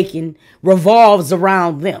decision making revolves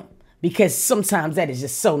around them. Because sometimes that is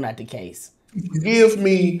just so not the case. Forgive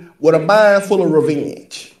me with a mind full of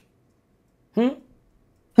revenge.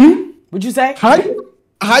 What'd you say? How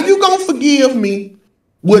you gonna forgive me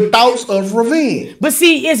with thoughts of revenge? But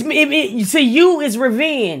see, to you is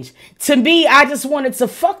revenge. To me, I just wanted to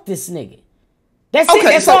fuck this nigga. That's it.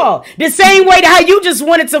 That's all. The same way that how you just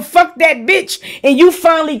wanted to fuck that bitch and you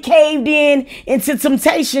finally caved into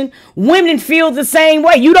temptation, women feel the same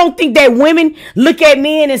way. You don't think that women look at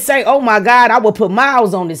men and say, oh my God, I will put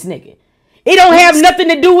miles on this nigga. It don't have nothing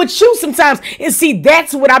to do with you sometimes. And see,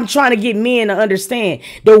 that's what I'm trying to get men to understand.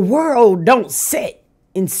 The world don't set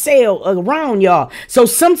and sail around y'all. So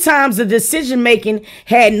sometimes the decision making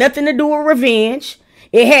had nothing to do with revenge.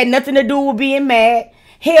 It had nothing to do with being mad.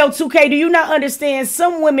 Hell, 2K, do you not understand?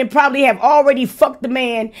 Some women probably have already fucked the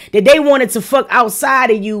man that they wanted to fuck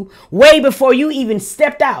outside of you way before you even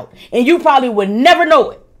stepped out. And you probably would never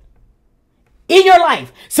know it in your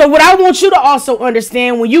life. So what I want you to also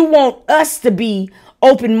understand, when you want us to be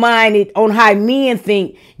open-minded on how men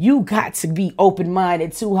think, you got to be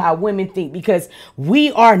open-minded to how women think, because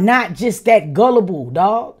we are not just that gullible,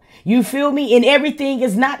 dog. You feel me? And everything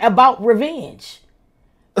is not about revenge.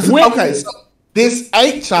 Okay, so this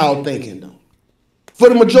ain't child thinking though. For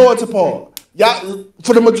the majority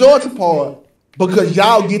part, because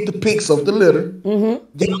y'all get the pics of the litter.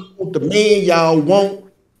 Y'all want the man y'all want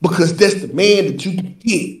because that's the man that you can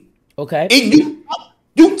get. Okay.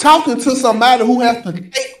 You talking to somebody who has to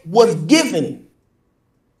take what's given.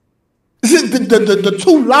 The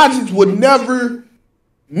two logics would never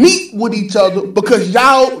meet with each other because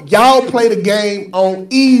y'all play the game on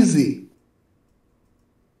easy.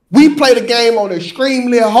 We play the game on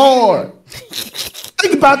extremely hard.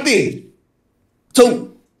 Think about this.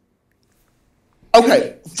 So,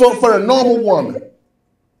 okay, for the normal woman,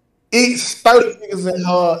 it's 30 niggas in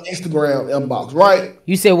her Instagram inbox, right?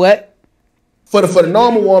 You said what? For the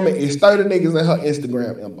normal woman, it's 30 niggas in her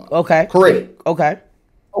Instagram inbox. Okay. Correct.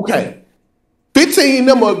 Okay. 15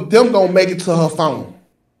 of them gonna make it to her phone.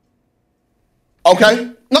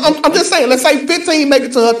 Okay? No, I'm just saying, let's say 15 make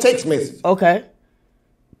it to her text message. Okay.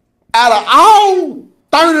 Out of all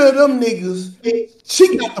 30 of them niggas,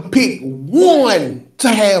 she got to pick one to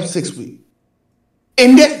have sex with.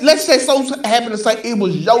 And let's say so happen to say it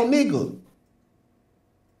was your nigga.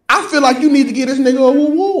 I feel like you need to give this nigga a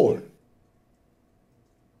reward.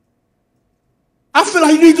 I feel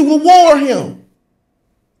like you need to reward him.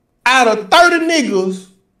 out of 30 niggas,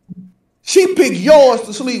 she picked yours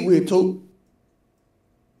to sleep with, too.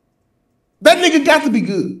 That nigga got to be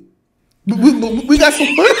good. We got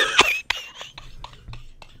some fun.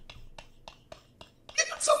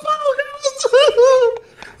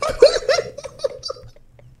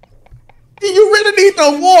 You really need to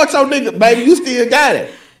award your nigga, baby. You still got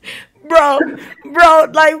it. Bro,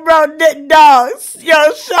 dogs,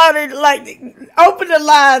 yo, Shawty, like, open the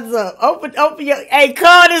lines up. Open your, hey,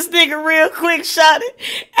 call this nigga real quick, Shawty.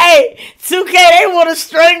 Hey, 2K, they want to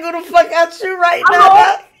strangle the fuck out you right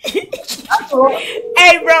now.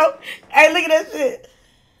 Hey, bro, hey, look at that shit.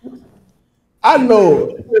 I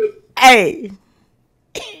know. Hey.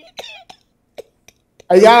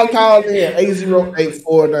 Hey, y'all call in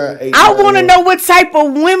 808-498. I want to know what type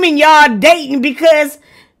of women y'all dating, because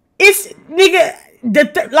it's, nigga,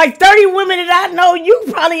 like 30 women that I know, you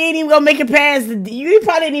probably ain't even gonna make it past you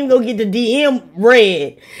probably ain't even gonna get the DM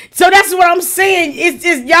read. So that's what I'm saying. It's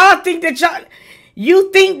just y'all think that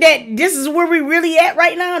you think that this is where we really at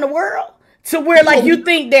right now in the world? To where, like, you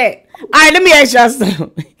think that, all right, let me ask y'all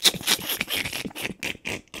something.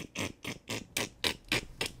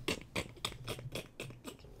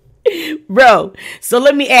 Bro, so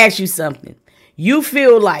let me ask you something. You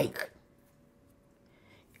feel like,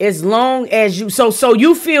 as long as you, so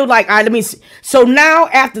you feel like, all right, let me see. So now,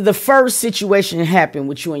 after the first situation happened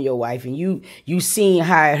with you and your wife, and you seen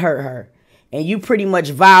how it hurt her, and you pretty much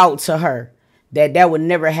vowed to her that would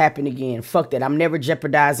never happen again. Fuck that. I'm never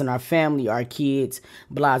jeopardizing our family, our kids,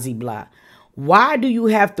 blah, blah, blah. Why do you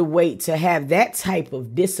have to wait to have that type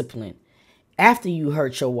of discipline after you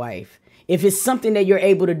hurt your wife, if it's something that you're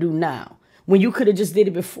able to do now, when you could have just did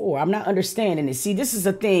it before? I'm not understanding it. See, this is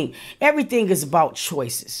a thing. Everything is about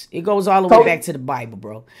choices. It goes all the way back to the Bible,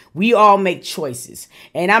 bro. We all make choices.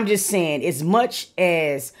 And I'm just saying, as much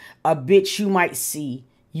as a bitch you might see,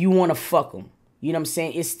 you want to fuck them. You know what I'm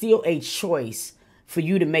saying? It's still a choice for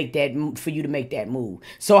you to make that move.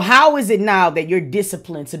 So how is it now that you're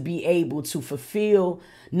disciplined to be able to fulfill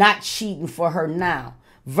not cheating for her now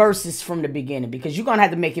versus from the beginning? Because you're going to have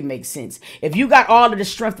to make it make sense. If you got all of the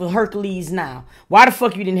strength of Hercules now, why the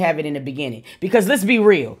fuck you didn't have it in the beginning? Because let's be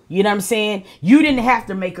real. You know what I'm saying? You didn't have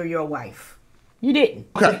to make her your wife. You didn't.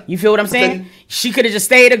 Okay. You feel what I'm saying? Okay. She could have just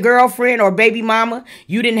stayed a girlfriend or baby mama.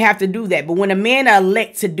 You didn't have to do that. But when a man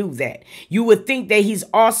elects to do that, you would think that he's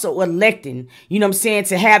also electing, you know what I'm saying,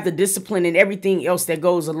 to have the discipline and everything else that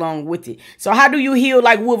goes along with it. So how do you heal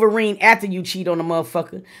like Wolverine after you cheat on a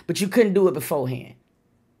motherfucker, but you couldn't do it beforehand?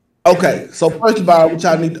 Okay, so first of all, what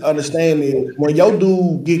y'all need to understand is when your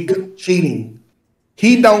dude get cheating,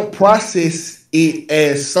 he don't process it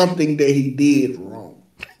as something that he did wrong.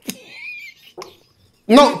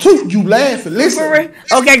 No, you laughing. Listen.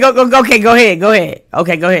 Okay, go ahead.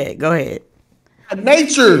 Okay, go ahead. By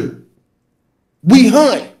nature, we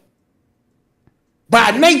hunt.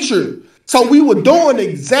 By nature. So we were doing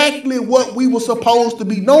exactly what we were supposed to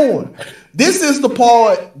be doing. This is the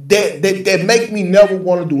part that make me never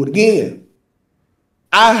want to do it again.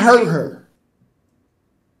 I hurt her.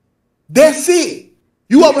 That's it.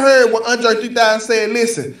 You ever heard when Andre 3000 said,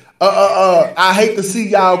 listen, I hate to see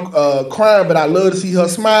y'all crying, but I love to see her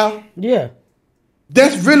smile? Yeah.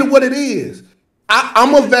 That's really what it is.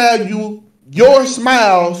 I'm going to value your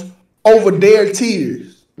smiles over their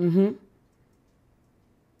tears. Mm-hmm.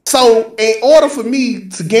 So in order for me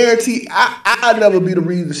to guarantee I'll never be the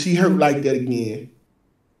reason she hurt like that again,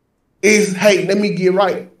 is, hey, let me get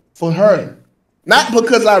right for her. Not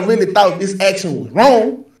because I really thought this action was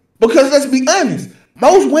wrong, because let's be honest,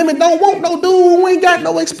 most women don't want no dude who ain't got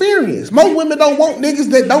no experience. Most women don't want niggas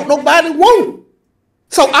that don't nobody want.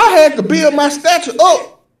 So I had to build my stature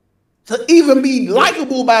up to even be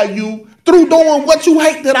likable by you through doing what you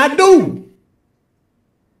hate that I do.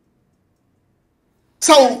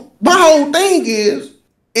 So my whole thing is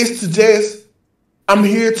to just, I'm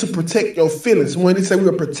here to protect your feelings. When they say we're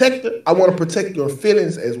a protector, I want to protect your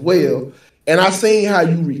feelings as well. And I seen how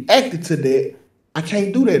you reacted to that. I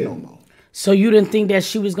can't do that no more. So you didn't think that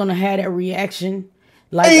she was gonna have that reaction?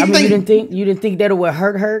 Like, I mean, you didn't think that it would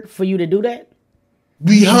hurt her for you to do that?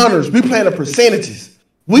 We hunters, we playing the percentages.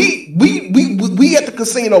 We at the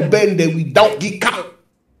casino betting that we don't get caught.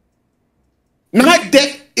 Not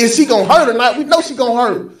that is she gonna hurt or not. We know she gonna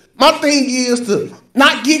hurt. My thing is to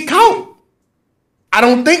not get caught. I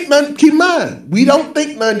don't think nothing. Keep in mind, we don't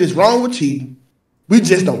think nothing is wrong with cheating. We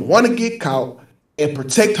just don't want to get caught and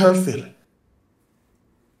protect her feelings.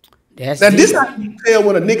 Now, this how you tell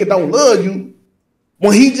when a nigga don't love you,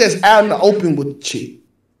 when he just out in the open with the chick.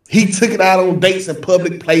 He took it out on dates in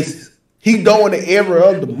public places. He doing it every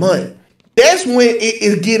other month. That's when it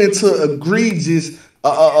is getting to egregious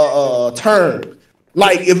term.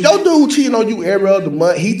 Like if your dude cheating on you every other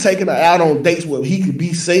month, he taking her out on dates where he could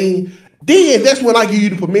be seen. Then that's when I give you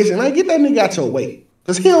the permission. Like get that nigga out your way,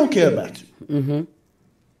 cause he don't care about you. Mm-hmm.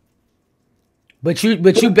 But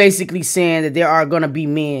you basically saying that there are gonna be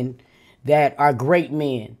men that are great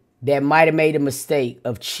men that might have made a mistake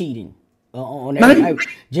of cheating on that.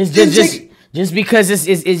 Just because it's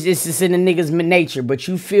in the nigga's nature. But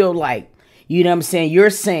you feel like, you know what I'm saying? You're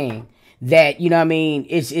saying that, you know what I mean?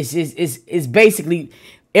 It's basically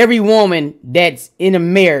every woman that's in a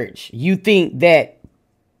marriage. You think that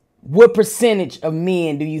what percentage of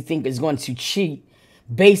men do you think is going to cheat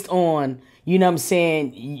based on, you know what I'm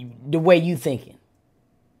saying, the way you thinking?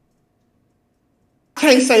 I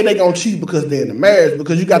can't say they gonna cheat because they're in a marriage,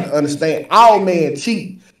 because you got to understand all men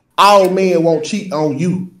cheat. All men won't cheat on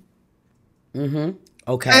you. Mm-hmm.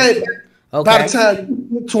 Okay. And by the time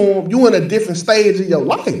you get to them, you in a different stage of your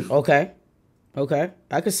life. Okay.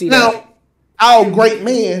 I can see now, that. All great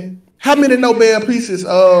men, how many Nobel pieces,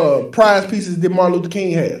 prize pieces did Martin Luther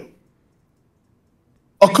King have?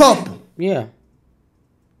 A couple. Yeah.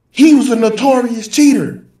 He was a notorious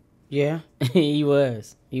cheater. Yeah, he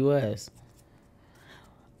was.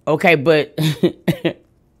 Okay, but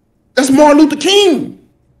that's Martin Luther King.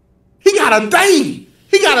 He got a day.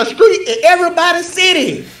 He got a street in everybody's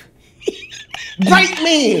city. Great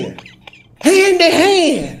men, hand in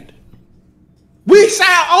hand. We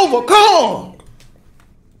shall overcome.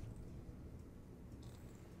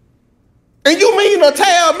 And you mean to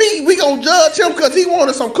tell me we gonna judge him because he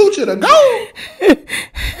wanted some coochie to go?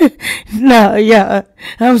 No, yeah.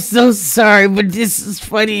 I'm so sorry, but this is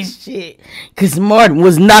funny as shit. Because Martin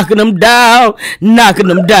was knocking them down.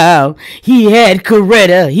 He had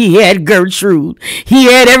Coretta. He had Gertrude. He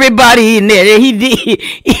had everybody in there. He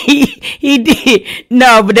did.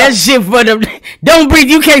 No, but that shit for them. Don't breathe.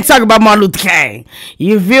 You can't talk about Martin Luther King.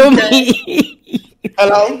 You feel me?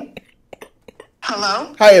 Hello?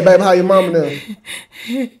 Hey, baby, how your mama doing?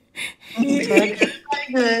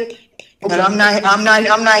 Good. But I'm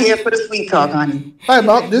not here for the sweet talk, honey. Hey,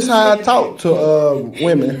 mom, this is how I talk to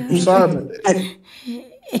women. I'm sorry about that.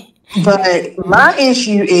 But my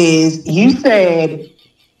issue is, you said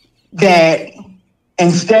that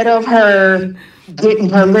instead of her getting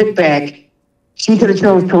her lick back, she could have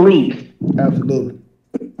chose to leave. Absolutely.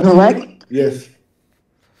 Correct? Yes.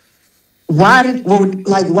 Why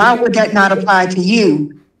would that not apply to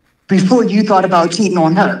you before you thought about cheating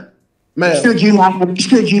on her? Man. Should you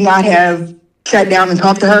not have sat down and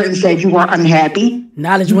talked to her and said you were unhappy?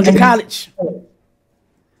 Knowledge went to college.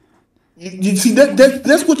 You see,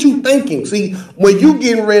 that's what you thinking. See, when you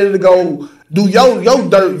getting ready to go do your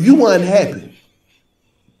dirt, you unhappy.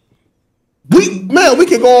 We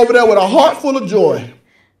can go over there with a heart full of joy.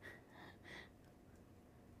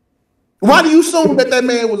 Why do you assume that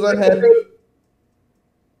man was unhappy?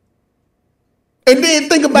 And then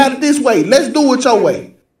think about it this way. Let's do it your way.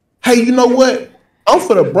 Hey, you know what? I'm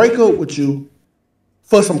finna break up with you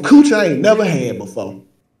for some coochie I ain't never had before.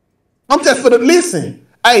 I'm just finna listen.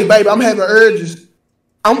 Hey, baby, I'm having urges.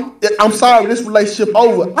 I'm sorry, this relationship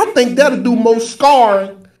over. I think that'll do more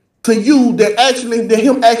scarring to you than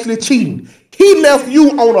him actually cheating. He left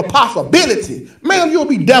you on a possibility. Man, you'll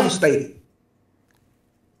be devastated.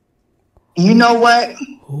 You know what?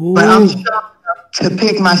 Ooh. But I'm strong enough to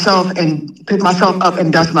pick myself up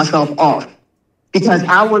and dust myself off. Because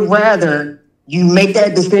I would rather you make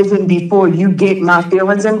that decision before you get my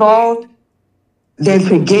feelings involved than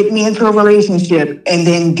to get me into a relationship and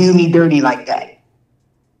then do me dirty like that.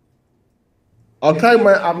 Okay,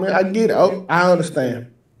 man. I mean, I get it. Oh, I understand.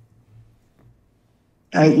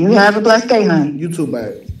 All right, you have a blessed day, honey. You too,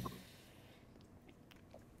 baby.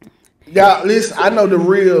 Y'all, listen, I know the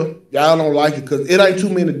real, y'all don't like it because it ain't too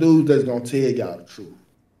many dudes that's going to tell y'all the truth.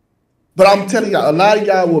 But I'm telling y'all, a lot of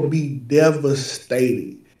y'all will be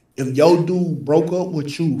devastated if your dude broke up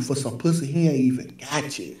with you for some pussy he ain't even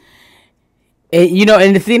got you. And, you know,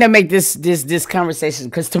 and the thing that make this conversation,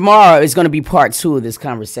 because tomorrow is going to be part 2 of this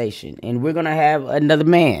conversation, and we're going to have another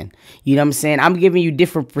man. You know what I'm saying? I'm giving you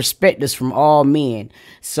different perspectives from all men.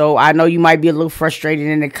 So I know you might be a little frustrated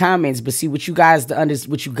in the comments, but see what you got to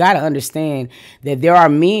understand that there are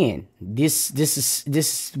men. This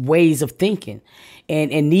is ways of thinking.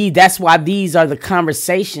 And that's why these are the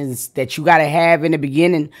conversations that you got to have in the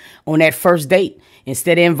beginning on that first date.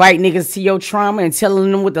 Instead of inviting niggas to your trauma and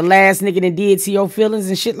telling them what the last nigga done did to your feelings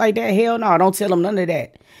and shit like that, hell no, don't tell them none of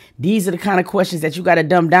that. These are the kind of questions that you got to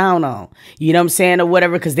dumb down on. You know what I'm saying? Or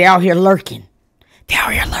whatever, because they're out here lurking. They're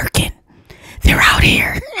out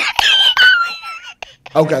here.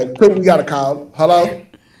 Okay, cool. We got a call. Hello?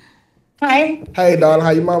 Hi. Hey, darling.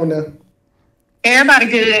 How your mama now? Everybody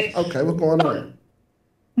good. Okay, what's going on?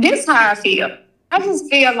 This is how I feel. I just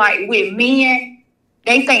feel like with men,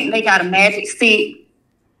 they think they got a magic stick,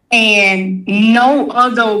 and no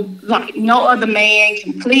other man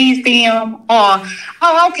can please them. Or,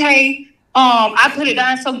 oh, okay, I put it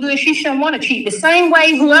down so good, she shouldn't want to cheat. The same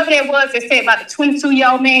way whoever that was that said about the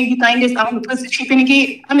 22-year-old man, you think this the only pussy he finna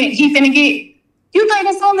get? You think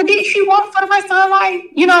that's on the dick she wants for the rest of her life?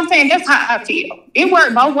 You know what I'm saying? That's how I feel. It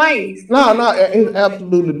worked both ways. No, it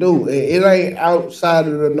absolutely do. It ain't outside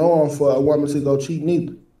of the norm for a woman to go cheat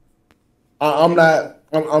neither. I'm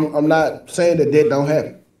not saying that don't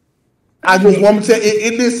happen. I just want to say,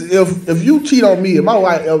 if you cheat on me, if my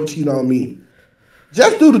wife ever cheat on me,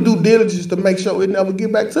 just do the due diligence to make sure it never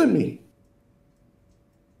get back to me.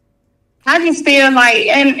 I just feel like,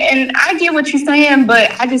 and I get what you're saying,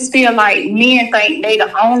 but I just feel like men think they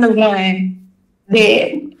the only one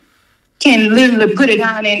that can literally put it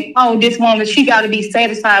down and, oh, this woman, she got to be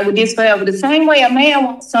satisfied with this forever. The same way a man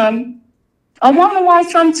wants some, a woman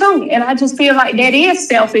wants some too. And I just feel like that is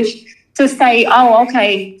selfish to say, oh,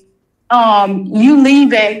 okay, you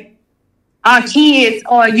leaving our kids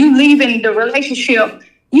or you leaving the relationship.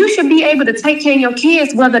 You should be able to take care of your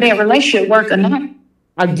kids, whether that relationship work or not.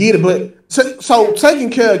 I get it, but so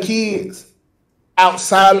taking care of kids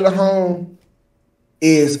outside of the home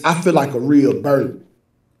is, I feel like, a real burden.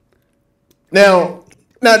 Now,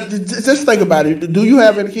 just think about it. Do you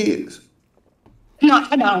have any kids? No,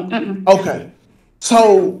 I don't. Okay,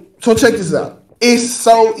 so check this out. It's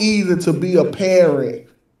so easy to be a parent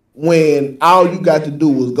when all you got to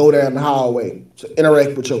do is go down the hallway to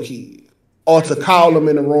interact with your kids, or to call them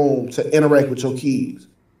in the room to interact with your kids.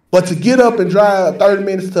 But to get up and drive 30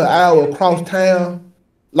 minutes to an hour across town,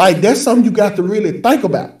 like, that's something you got to really think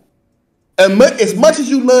about. And as much as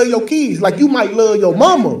you love your kids, like, you might love your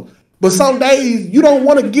mama, but some days you don't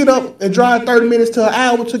want to get up and drive 30 minutes to an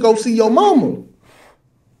hour to go see your mama.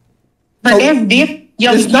 But that's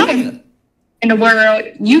different. In the world,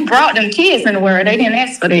 you brought them kids in the world. They didn't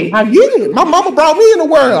ask for that. I get it. My mama brought me in the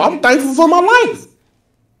world. I'm thankful for my life.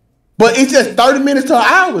 But it's just 30 minutes to an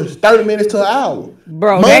hour. 30 minutes to an hour.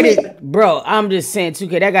 Bro, I'm just saying,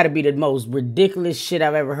 2K, that got to be the most ridiculous shit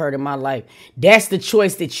I've ever heard in my life. That's the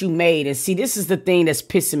choice that you made. And see, this is the thing that's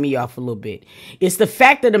pissing me off a little bit. It's the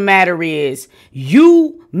fact of the matter is,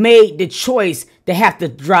 you made the choice to have to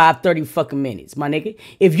drive 30 fucking minutes, my nigga.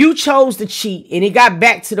 If you chose to cheat and it got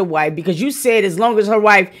back to the wife, because you said as long as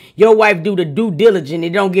your wife do the due diligence,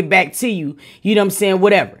 it don't get back to you, you know what I'm saying,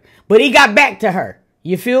 whatever. But it got back to her.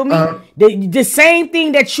 You feel me? The same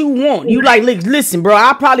thing that you want. You like, listen, bro,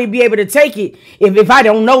 I'll probably be able to take it if I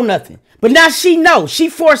don't know nothing. But now she knows. She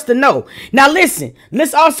forced to know. Now listen,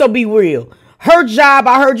 let's also be real. Her job,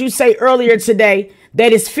 I heard you say earlier today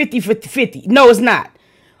that it's 50-50. No, it's not.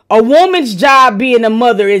 A woman's job being a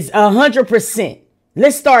mother is 100%.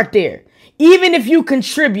 Let's start there. Even if you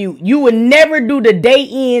contribute, you would never do the day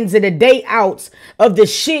ins and the day outs of the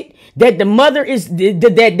shit that the mother is,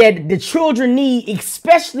 that the children need,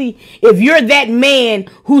 especially if you're that man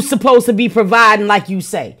who's supposed to be providing, like you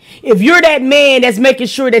say. If you're that man that's making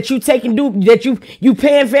sure that you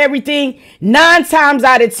paying for everything, 9 times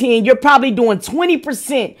out of 10, you're probably doing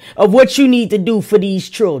 20% of what you need to do for these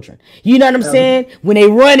children. You know what I'm saying? When they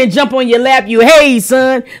run and jump on your lap, you, hey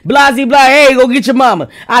son, blah, blah, blah, hey, go get your mama.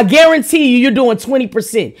 I guarantee you're doing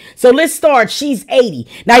 20%. So let's start. She's 80.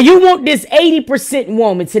 Now you want this 80%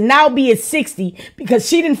 woman to now be at 60 because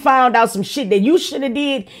she done found out some shit that you should have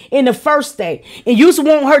did in the first day. And you just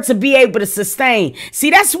want her to be able to sustain. See,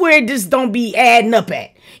 that's where this don't be adding up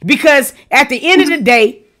at. Because at the end of the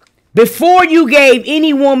day, before you gave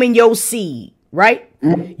any woman your seed, right?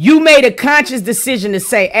 You made a conscious decision to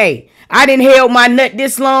say, hey, I didn't held my nut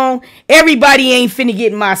this long. Everybody ain't finna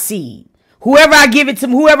get my seed. Whoever I give it to,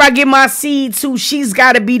 whoever I give my seed to, she's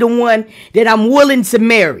got to be the one that I'm willing to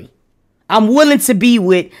marry. I'm willing to be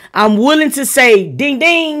with. I'm willing to say, ding,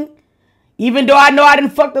 ding. Even though I know I done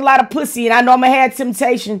fucked a lot of pussy and I know I'm going to have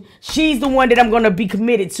temptation, she's the one that I'm going to be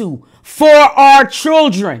committed to for our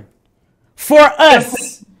children, for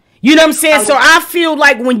us. You know what I'm saying? So I feel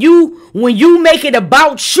like when you make it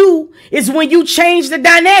about you is when you change the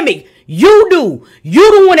dynamic. You do.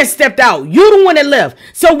 You the one that stepped out. You the one that left.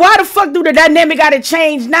 So why the fuck do the dynamic got to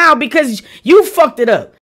change now? Because you fucked it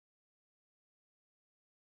up.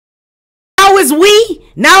 Now it's we.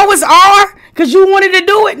 Now it's our. Because you wanted to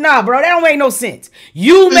do it. Nah, bro. That don't make no sense.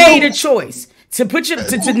 You made a choice to put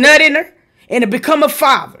to nut in her and to become a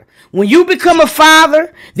father. When you become a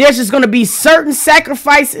father, there's just going to be certain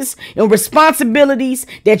sacrifices and responsibilities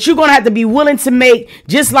that you're going to have to be willing to make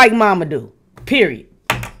just like mama do. Period.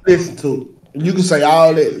 Listen to it. You can say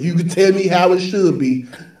all that. You can tell me how it should be.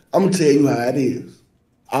 I'm gonna tell you how it is.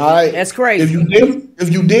 All right. That's crazy. If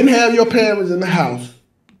you didn't have your parents in the house,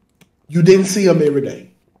 you didn't see them every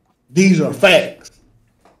day. These are facts.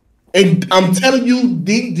 And I'm telling you,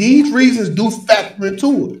 these reasons do factor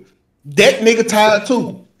into it. That nigga tired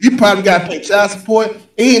too. He probably got to pay child support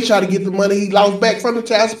and try to get the money he lost back from the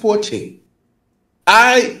child support check.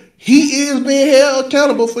 He is being held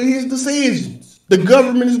accountable for his decisions. The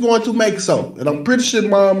government is going to make so, and I'm pretty sure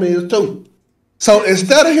mom is too. So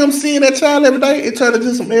instead of him seeing that child every day, it turned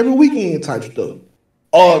into some every weekend type stuff,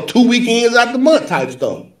 or 2 weekends out the month type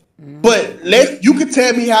stuff. But you can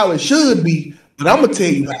tell me how it should be, but I'm gonna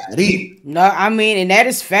tell you how it is. No, I mean, and that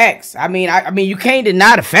is facts. I mean, you can't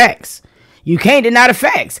deny the facts. You can't deny the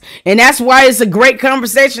facts. And that's why it's a great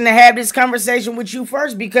conversation to have this conversation with you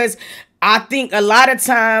first, because I think a lot of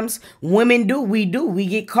times women we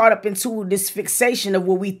get caught up into this fixation of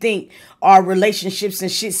what we think our relationships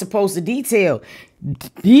and shit supposed to detail.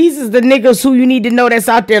 These is the niggas who you need to know that's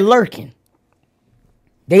out there lurking.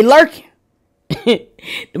 They lurking. The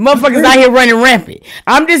motherfuckers out here running rampant.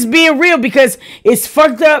 I'm just being real because it's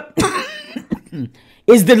fucked up.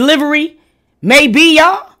 It's delivery. Maybe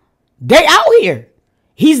y'all. They out here.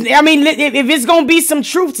 If it's gonna be some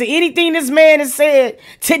truth to anything this man has said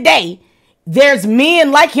today, there's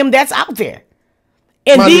men like him that's out there.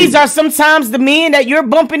 And these are sometimes the men that you're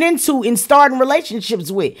bumping into and starting relationships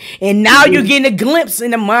with. And now you're getting a glimpse in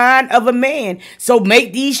the mind of a man. So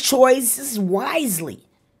make these choices wisely.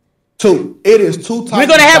 It is two types. We're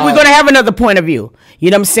gonna have another point of view. You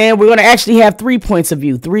know what I'm saying? We're gonna actually have 3 points of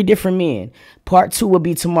view, 3 different men. Part 2 will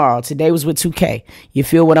be tomorrow. Today was with 2K. You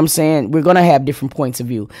feel what I'm saying? We're gonna have different points of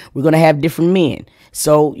view. We're gonna have different men.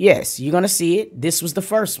 So yes, you're gonna see it. This was the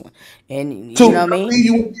first one, and you know what I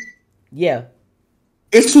mean? Yeah.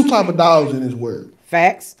 It's 2 type of dogs in this word.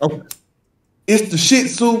 Facts. Okay. It's the Shih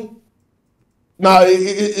Tzu. No,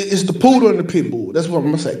 it's the poodle and the pit bull. That's what I'm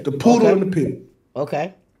gonna say. The poodle and the pit bull.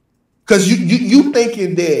 Okay. Because you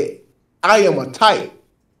thinking that I am a type.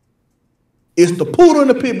 It's the poodle and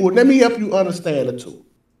the pit bull. Let me help you understand the two.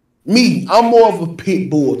 Me, I'm more of a pit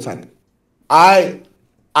bull type. I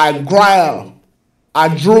growl.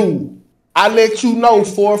 I drool. I let you know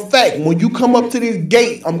for a fact, when you come up to this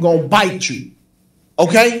gate, I'm going to bite you.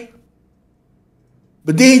 Okay?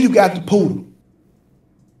 But then you got the poodle.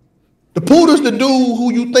 The poodle's the dude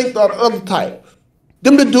who you think are the other type.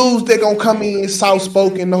 Them the dudes that gonna come in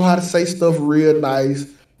soft-spoken, know how to say stuff real nice,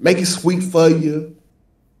 make it sweet for you.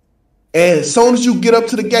 And as soon as you get up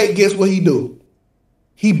to the gate, guess what he do?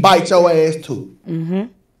 He bites your ass too.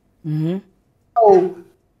 So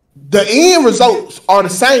the end results are the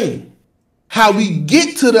same. How we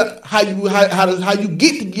get to how you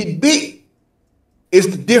get bit is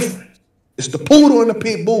the difference. It's the poodle and the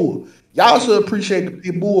pit bull. Y'all should appreciate the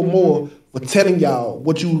pit bull more for telling y'all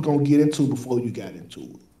what you was gonna get into before you got into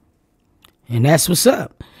it. And that's what's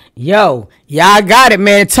up. Yo, y'all got it,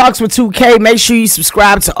 man. Talks with 2K. Make sure you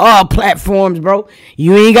subscribe to all platforms, bro.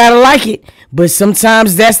 You ain't gotta like it, but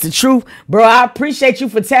sometimes that's the truth. Bro, I appreciate you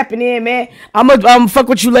for tapping in, man. I'm gonna fuck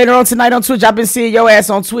with you later on tonight on Twitch. I've been seeing your ass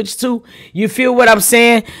on Twitch too. You feel what I'm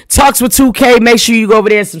saying? Talks with 2K. Make sure you go over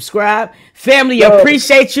there and subscribe. Family,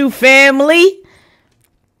 appreciate you, family.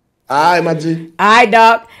 All right, my G. All right,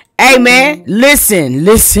 dog. Hey, man, listen.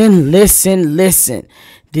 This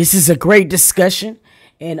is a great discussion,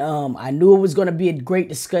 and I knew it was going to be a great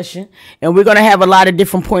discussion, and we're going to have a lot of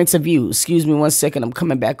different points of view. Excuse me one second. I'm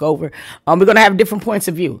coming back over. We're going to have different points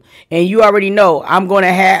of view, and you already know I'm going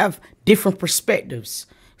to have different perspectives.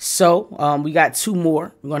 So we got 2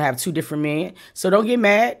 more. We're going to have 2 different men. So don't get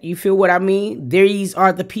mad. You feel what I mean? These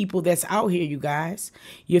are the people that's out here, you guys.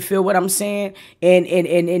 You feel what I'm saying?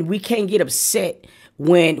 And we can't get upset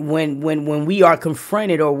when we are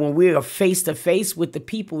confronted or when we are face to face with the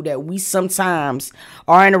people that we sometimes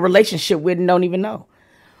are in a relationship with and don't even know.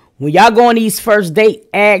 When y'all go on these first date,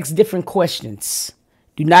 ask different questions.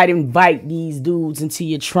 Do not invite these dudes into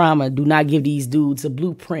your trauma. Do not give these dudes a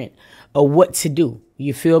blueprint of what to do.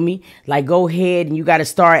 You feel me? Like, go ahead and you got to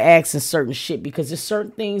start asking certain shit, because there's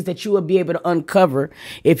certain things that you will be able to uncover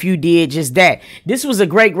if you did just that. This was a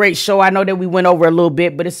great show. I know that we went over a little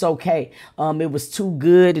bit, but it's okay. It was too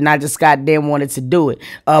good, and I just goddamn wanted to do it.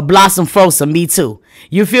 Blossom Fosa, me too.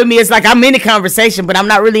 You feel me? It's like I'm in a conversation, but I'm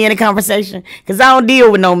not really in a conversation because I don't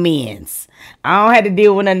deal with no men's. I don't have to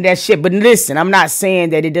deal with none of that shit. But listen, I'm not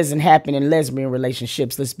saying that it doesn't happen in lesbian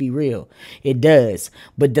relationships. Let's be real. It does.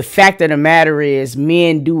 But the fact of the matter is,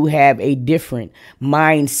 men do have a different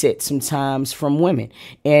mindset sometimes from women.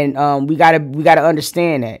 And we gotta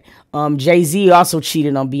understand that. Jay-Z also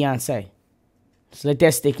cheated on Beyonce. So let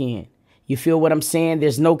that stick in. You feel what I'm saying?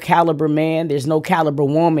 There's no caliber man, there's no caliber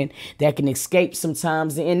woman that can escape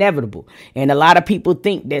sometimes the inevitable. And a lot of people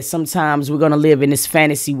think that sometimes we're going to live in this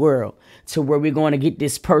fantasy world to where we're going to get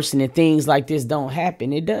this person and things like this don't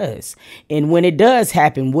happen. It does. And when it does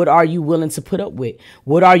happen, what are you willing to put up with?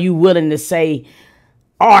 What are you willing to say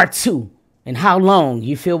R2? And how long?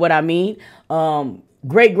 You feel what I mean?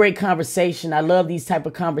 Great conversation. I love these type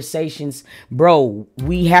of conversations. Bro,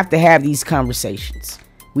 we have to have these conversations.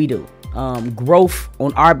 We do. Growth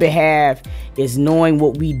on our behalf is knowing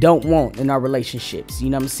what we don't want in our relationships. You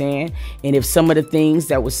know what I'm saying? And if some of the things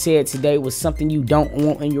that was said today was something you don't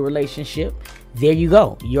want in your relationship, there you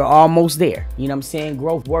go. You're almost there. You know what I'm saying?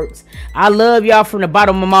 Growth works. I love y'all from the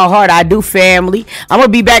bottom of my heart. I do, family. I'm going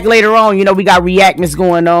to be back later on. You know, we got reactments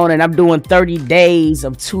going on, and I'm doing 30 days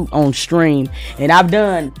of Toot on stream. And I've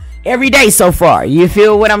done every day so far. You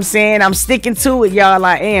feel what I'm saying? I'm sticking to it, y'all.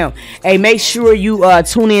 I am. Hey, make sure you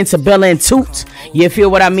tune in to Bella and Toot. You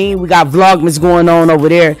feel what I mean? We got vlogmas going on over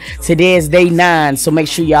there. Today is day 9, so make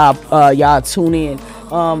sure y'all tune in.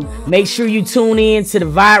 Make sure you tune in to the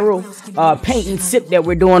viral paint and sip that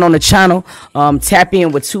we're doing on the channel. Tap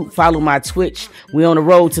in with Toot. Follow my Twitch. We on the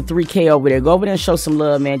road to 3K over there. Go over there and show some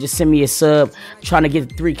love, man. Just send me a sub. I'm trying to get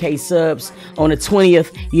 3K subs on the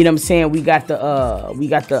 20th. You know what I'm saying? We got the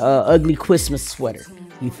ugly Christmas sweater.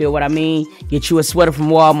 You feel what I mean? Get you a sweater from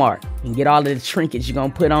Walmart and get all of the trinkets you're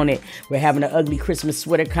going to put on it. We're having an ugly Christmas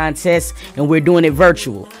sweater contest, and we're doing it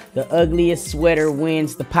virtual. The ugliest sweater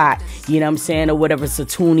wins the pot, you know what I'm saying, or whatever. So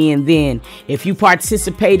tune in then. If you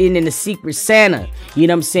participating in the Secret Santa, you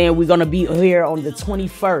know what I'm saying, we're going to be here on the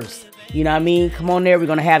 21st. You know what I mean? Come on there. We're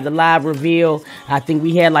going to have the live reveal. I think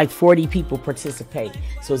we had like 40 people participate.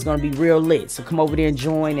 So it's going to be real lit. So come over there and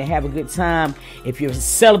join and have a good time. If you're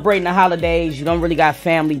celebrating the holidays, you don't really got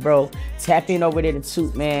family, bro, tap in over there to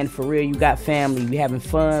Toot, man. For real, you got family. We having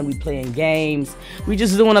fun. We playing games. We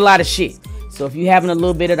just doing a lot of shit. So if you're having a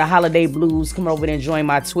little bit of the holiday blues, come over there and join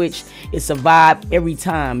my Twitch. It's a vibe every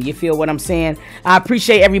time. You feel what I'm saying? I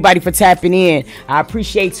appreciate everybody for tapping in. I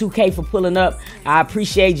appreciate 2K for pulling up. I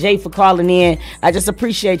appreciate Jay for calling in. I just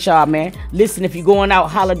appreciate y'all, man. Listen, if you're going out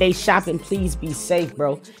holiday shopping, please be safe,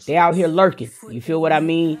 bro. They out here lurking. You feel what I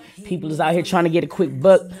mean? People is out here trying to get a quick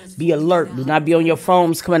buck. Be alert. Do not be on your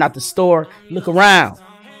phones coming out the store. Look around.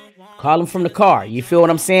 Call them from the car. You feel what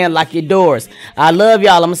I'm saying? Lock your doors. I love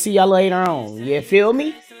y'all. I'm going to see y'all later on. You feel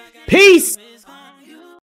me? Peace.